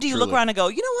 when do you look Truly. around and go,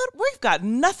 you know what? We've got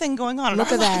nothing going on Look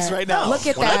in at our lives that. right now. Look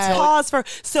at Let's that. pause for.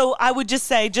 So I would just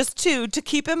say, to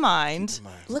keep in mind,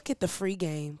 Look at the free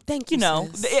game. Thank you. you know,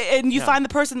 sis. and you find the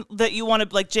person that you want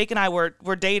to, like Jake and I were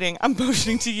dating. I'm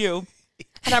motioning to you.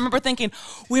 And I remember thinking,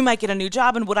 we might get a new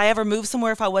job, and would I ever move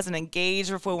somewhere if I wasn't engaged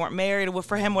or if we weren't married or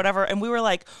for him, whatever. And we were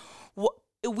like,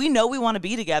 we know we want to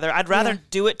be together. I'd rather Yeah.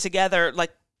 do it together,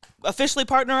 like officially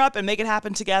partner up and make it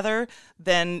happen together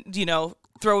than,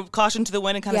 throw caution to the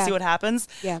wind and kind of Yeah. see what happens.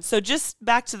 Yeah. So just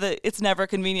back to the it's never a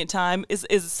convenient time is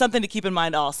something to keep in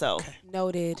mind also.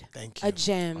 Noted. Thank A you.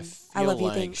 gem. I feel love you.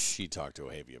 like Thanks. she talked to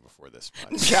Ohavia before this.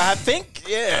 But Yeah, I think,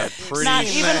 yeah. pretty Not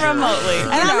even sure. remotely.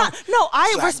 And I'm not. No,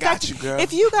 I So I respect got you, girl.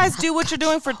 if you guys do what you're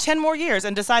doing for 10 more years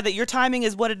and decide that your timing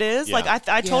is what it is. Yeah. Like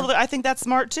I totally, I think that's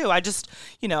smart too. I just,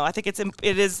 I think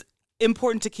it is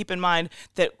important to keep in mind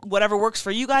that whatever works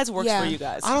for you guys works Yeah. for you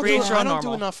guys. I don't, Create do, your I own don't do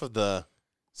normal. enough of the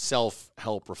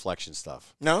self-help reflection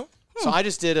stuff. No? So I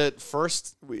just did it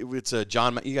first. It's a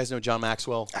John. You guys know John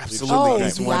Maxwell? Absolutely. Oh,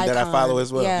 He's the one that I icon. follow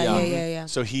as well. Yeah, Yeah. yeah, yeah, yeah.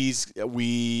 So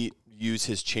we use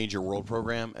his Change Your World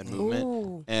program and movement.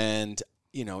 Ooh. And,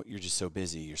 you're just so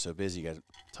busy. You're so busy. You got a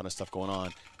ton of stuff going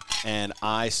on. And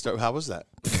how was that?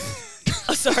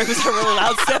 Oh, sorry, was that a really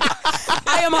loud sip?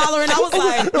 I am hollering. I was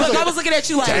like, look, I was looking at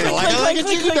you like,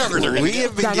 We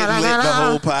have been getting lit the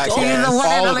whole podcast.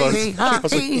 All of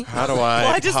us. How do I?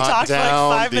 Well, I just pot talked for like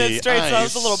down 5 minutes the straight, so I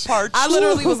was a ice? little parched. I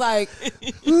literally was like,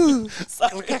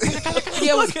 Sorry.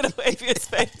 Yeah, Look at Oavia's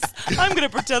face. I'm gonna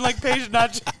pretend like Paige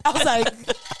not. I was like,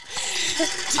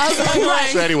 right.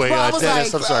 So anyway, Well, I was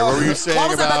Dennis, like, I'm sorry. What were you saying I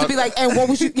was about to be like, and what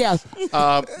was you? Yeah.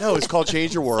 No, it's called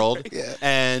Change Your World.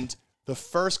 And the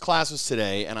first class was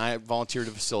today, and I volunteered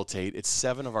to facilitate. It's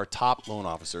 7 of our top loan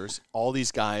officers. All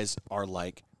these guys are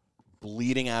like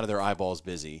bleeding out of their eyeballs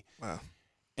busy. Wow.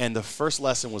 And the first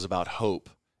lesson was about hope.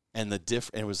 And and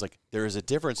it was like there is a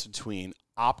difference between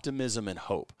optimism and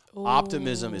hope.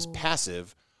 Optimism is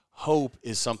passive. Hope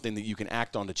is something that you can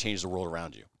act on to change the world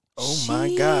around you. Oh,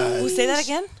 my God. Will say that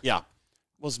again? Yeah.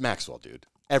 Well, it's Maxwell, dude.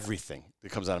 Everything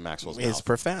that comes out of Maxwell's mouth. It's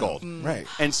profound. Gold. Right.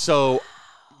 And so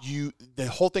the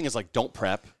whole thing is like, don't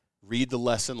prep, read the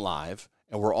lesson live,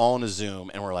 and we're all in a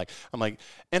Zoom, and I'm like,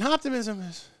 and optimism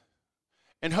is,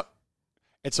 and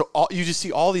so you just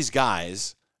see all these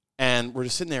guys, and we're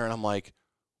just sitting there, and I'm like,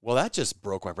 well, that just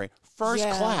broke my brain. First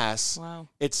Yeah. class, Wow.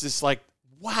 it's just like,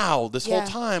 wow, this whole Yeah.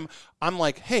 time, I'm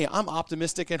like, hey, I'm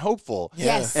optimistic and hopeful.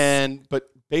 Yes. But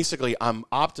basically, I'm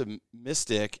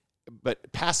optimistic,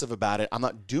 but passive about it. I'm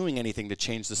not doing anything to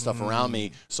change the stuff around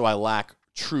me, so I lack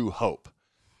true hope.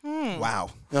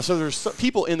 Wow. Now, so there's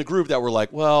people in the group that were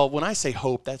like, well, when I say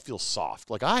hope, that feels soft.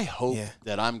 Like, I hope Yeah.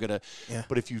 that I'm going to, Yeah.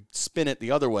 but if you spin it the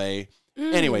other way,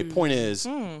 anyway, point is,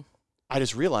 I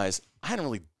just realized I hadn't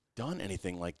really done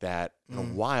anything like that in a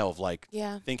while of like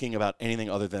Yeah. thinking about anything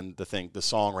other than the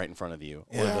song right in front of you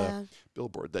or Yeah. the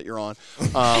billboard that you're on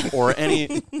or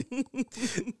any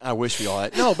I wish we all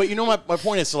had no, but my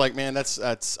point is, so like, man, that's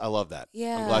I love that.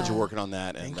 I'm glad you're Yeah. working on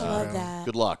that, and I love that.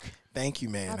 good luck. Thank you,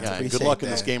 man. I Yeah, and appreciate good luck in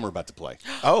that. this game we're about to play.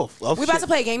 Oh, well, We about to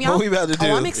play a game, y'all? What we about to do?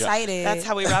 Oh, I'm excited. That's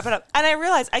how we wrap it up. And I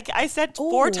realized I said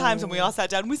 4 Ooh. times when we all sat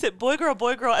down. We said boy, girl,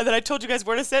 and then I told you guys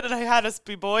where to sit, and I had us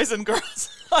be boys and girls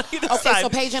on either Okay, side. so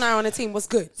Paige and I are on a team. What's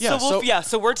good? Yeah,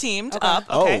 so we're teamed up.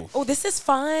 Okay. Oh, this is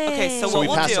fun. Okay, so So what we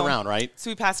we'll pass do- around, right? So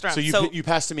we passed around. So you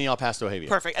pass to me, I'll pass to Ohavia.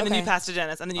 perfect, and then you Okay. pass to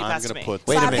Dennis, and then you I'm pass to gonna me. put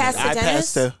Wait So a I minute. passed to I Dennis?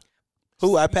 passed to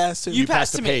who? I passed to? You pass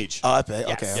passed to to me. Paige. Oh, I passed.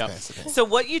 Yes. Okay, Yep. I passed. Okay. So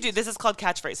what you do? This is called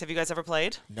catchphrase. Have you guys ever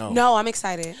played? No, I'm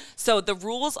excited. So the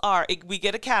rules are: we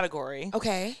get a category.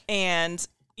 Okay. And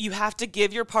you have to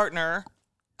give your partner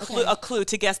a clue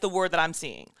to guess the word that I'm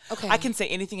seeing. Okay. I can say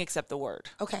anything except the word.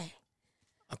 Okay.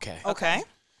 Okay. Okay.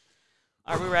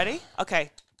 Are we ready?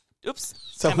 Okay. Oops.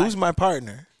 So Stand by. who's my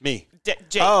partner? Me. Jake.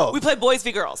 Oh. We play boys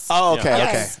v girls. Oh, okay. Yeah.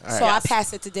 Okay. Yes. All right. So Yes. I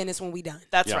pass it to Dennis when we done.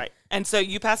 That's Yeah. right. And so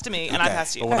you pass to me, and I Okay.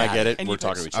 pass to you. But when I Okay. get it, And we're you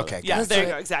talking pitch. to each other. Okay. Yeah, Let's there do you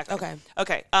it. go. Exactly. Okay.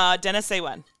 Okay. Dennis, say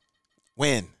when.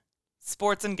 When?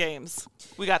 Sports and games.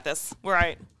 We got this. We're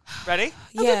right. Ready?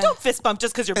 Yeah. Okay, don't fist bump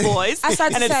just because you're boys. I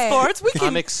started and to it's say- sports. We can.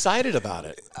 I'm excited about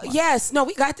it. Yes. No,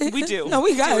 we got this. we do. No,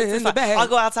 we got do. it It's in the fine. bag. I'll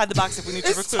go outside the box if we need to.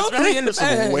 It's for clues. totally Ready? in the There's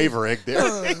some bag. waver egg there.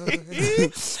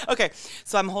 Okay,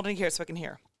 so I'm holding it here so I can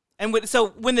hear. And so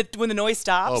when the noise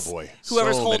stops, Oh, boy.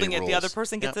 whoever's So holding many it, the other rules.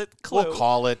 person gets Yeah. a clue. We'll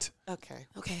call it. Okay.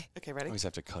 Okay. Okay, ready? Always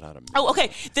have to cut out a. Oh,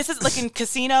 okay. This is like in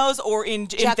casinos or in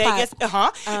Jackpot. Vegas.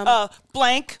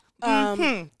 Blank.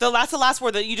 The last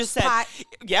word that you just said. Pot.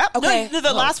 Yep. Okay. No,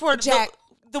 the last word. Jack.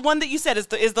 The one that you said is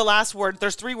the last word.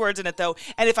 There's 3 words in it though.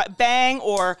 And if bang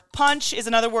or punch is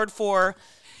another word for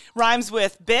rhymes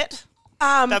with bit.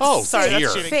 That's, Oh, sorry, dear.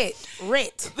 that's cheating. Fit.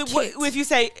 Rit. Kit. If you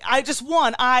say I just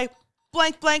won, I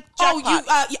blank jackpot.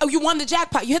 Oh, you won the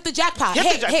jackpot. You hit the jackpot. Yep,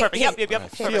 Hit, exactly. hit, Perfect. hit. Yep. I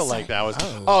feel like that was.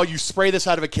 Oh, you spray this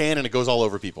out of a can and it goes all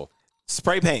over people.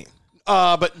 Spray paint.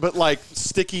 But like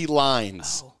sticky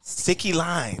lines. Sticky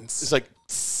lines. It's like.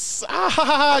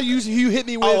 You hit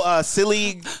me with. Oh,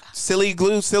 silly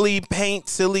glue, silly paint,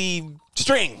 silly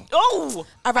string. Oh,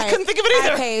 All right. I couldn't think of it All either.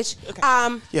 right,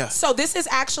 Paige. Yeah. So this is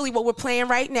actually what we're playing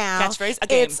right now. Catchphrase, a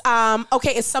game. It's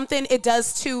okay. It's something. It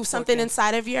does too. Something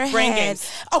inside of your Brain head.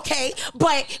 games. Okay,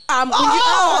 but when you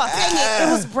dang it,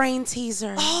 it was brain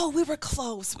teaser. Oh, we were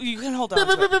close. You can hold on.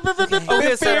 To it.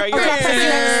 Okay, Sarah, you're Okay,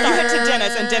 you hit to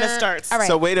Dennis, and Dennis starts. All right.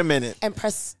 So wait a minute. And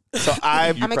press. So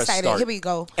I'm You I'm press excited. start. Here we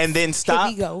go. and then stop.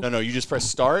 Here we go. No, you just press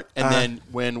start, and then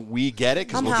when we get it,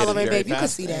 because I'm we'll get it hollering, very babe. You can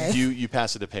fast, see that. You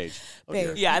pass it to Paige. Oh, Babe.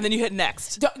 dear. Yeah, and then you hit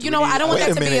next. You know, I don't want Wait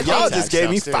that a to be a minute. thing. Y'all just gave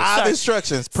me Downstairs. 5 Sorry.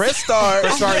 instructions. Press start.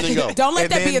 Press start and then go. Don't let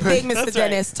And that be a then- thing, Mr. That's right.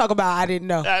 Dennis. Talk about I didn't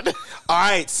know. All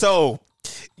right, so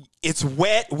it's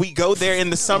wet. We go there in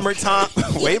the summertime.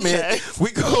 Wait a minute.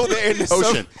 We go there in the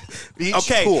Ocean. summer. Beach,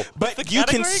 Okay, pool. but The you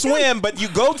can category swim, but you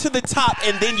go to the top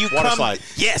and then you Water come. slide.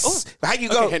 Yes. How you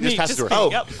go? Okay, and just pass it to her.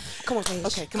 Oh. Yep. Come on, Paige.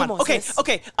 Okay, come on. on. Okay, sis.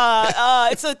 okay.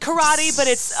 It's a karate, but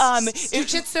it's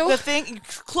Jujitsu? The thing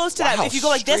close to that. Wow, If you go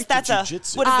like this, straight to that's a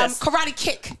jujitsu. what is this? Karate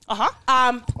kick. Uh-huh.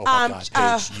 Oh my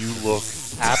God, Paige, you look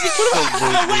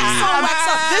absolutely.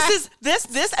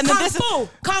 This, and then Kung this. Fu.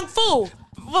 Kung Fu.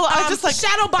 Well, I just like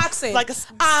shadow boxing. like a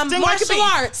sting like a martial bee.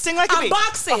 arts. Sting like a bee.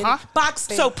 Boxing. Uh-huh.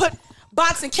 Boxing. So put.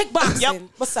 boxing, kickboxing. Yep.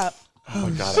 What's up? Oh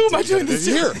my God, Who am I doing this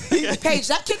here? Paige,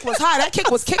 that kick was high. That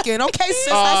kick was kicking. Okay, sis,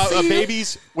 I see you.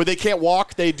 Babies, when they can't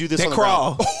walk, they do this They on the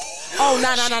crawl. ground. Oh,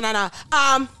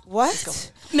 no.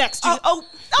 What? Next. That's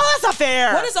not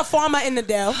fair. What is a farmer in the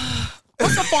Dell?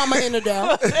 What's a farmer in the Dell?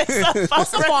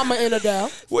 What's a farmer in the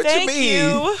Dell? What Thank you mean?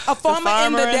 you. A farmer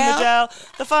in the Dell?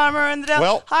 The farmer in the Dell.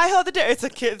 Well- Hi ho the dairy. It's a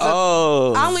kid. It's a,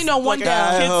 Oh. I only know one like a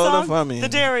Dell. kid Hi-ho, the song. farmer. The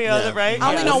dairy, right? I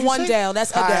only know What'd you one say? Dell.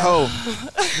 That's Hi Adele. ho.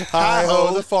 Hi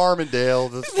ho, the Farmingdale,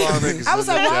 the farming. I was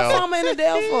like, what a farmer in the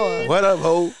Dell for? What up,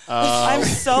 ho? I'm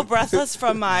so breathless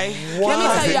from my. Let me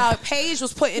tell y'all, Paige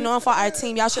was putting on for our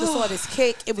team. Y'all should have saw this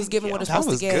kick. It was giving what it's That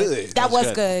supposed to was give. good. That was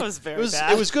It good. was very It was,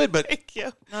 bad. it was good, but Thank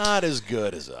you. not as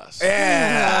good as us.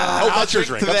 Yeah. Oh, that's your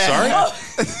drink. I'm sorry.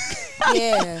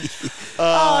 Yeah.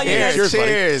 Oh, yeah. Here's yours,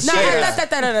 buddy. Cheers. No, Cheers.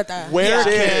 Where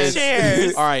Cheers.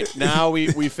 Cheers. All right, now we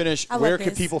finish. I love Where can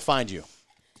this. people find you?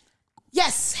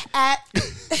 Yes. At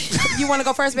you want to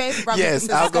go first, babe? Yes,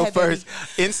 Go I'll go ahead, baby. first.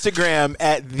 Instagram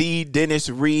at the Dennis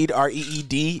Reed,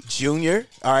 REED Jr.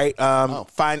 All right.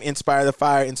 Find Inspire the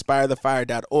Fire,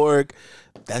 inspirethefire.org.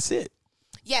 That's it.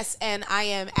 Yes, and I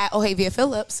am at Ohavia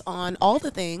Phillips on all the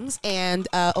things and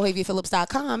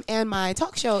OhaviaPhillips.com. And my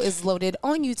talk show is loaded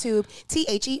on YouTube,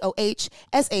 TheOhShow,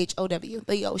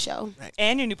 The Yo Show.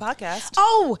 And your new podcast.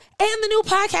 Oh, and the new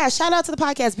podcast. Shout out to the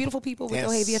podcast, Beautiful People with Yes.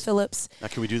 Ohavia Phillips. Now,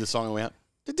 can we do the song on the way out?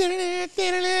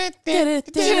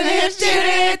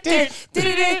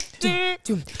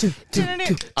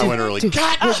 I went early. Jake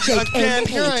and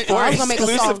Paige. For I was gonna make a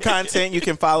exclusive song. content, you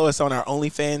can follow us on our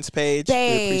OnlyFans page. We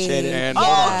appreciate it. And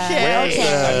Yeah, Okay.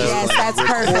 okay. Yes, that's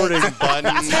recording perfect.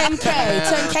 button.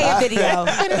 10K a video.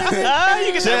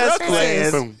 You can Just have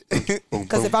playing. Boom, boom, boom,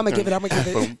 Because if I'm going to give it, I'm going to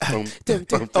give boom, it. boom, Dum,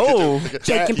 dum. Oh,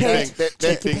 Jake and Paige.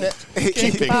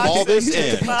 Keeping all this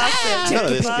in. None of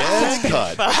this gets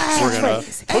cut. We're going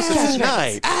to post it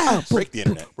tonight. Break the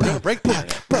internet. We're going to break the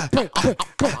internet.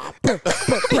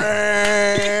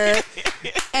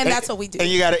 And that's what we do. and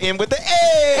you got to end with the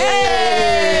A.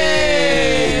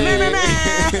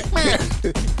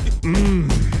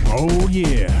 Oh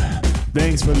yeah.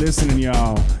 Thanks for listening,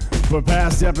 y'all. For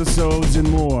past episodes and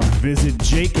more, visit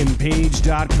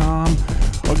jakeandpage.com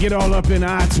or get all up in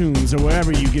iTunes or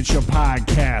wherever you get your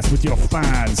podcast with your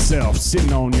fine self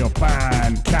sitting on your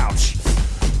fine couch.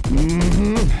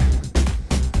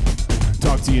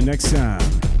 Talk to you next time.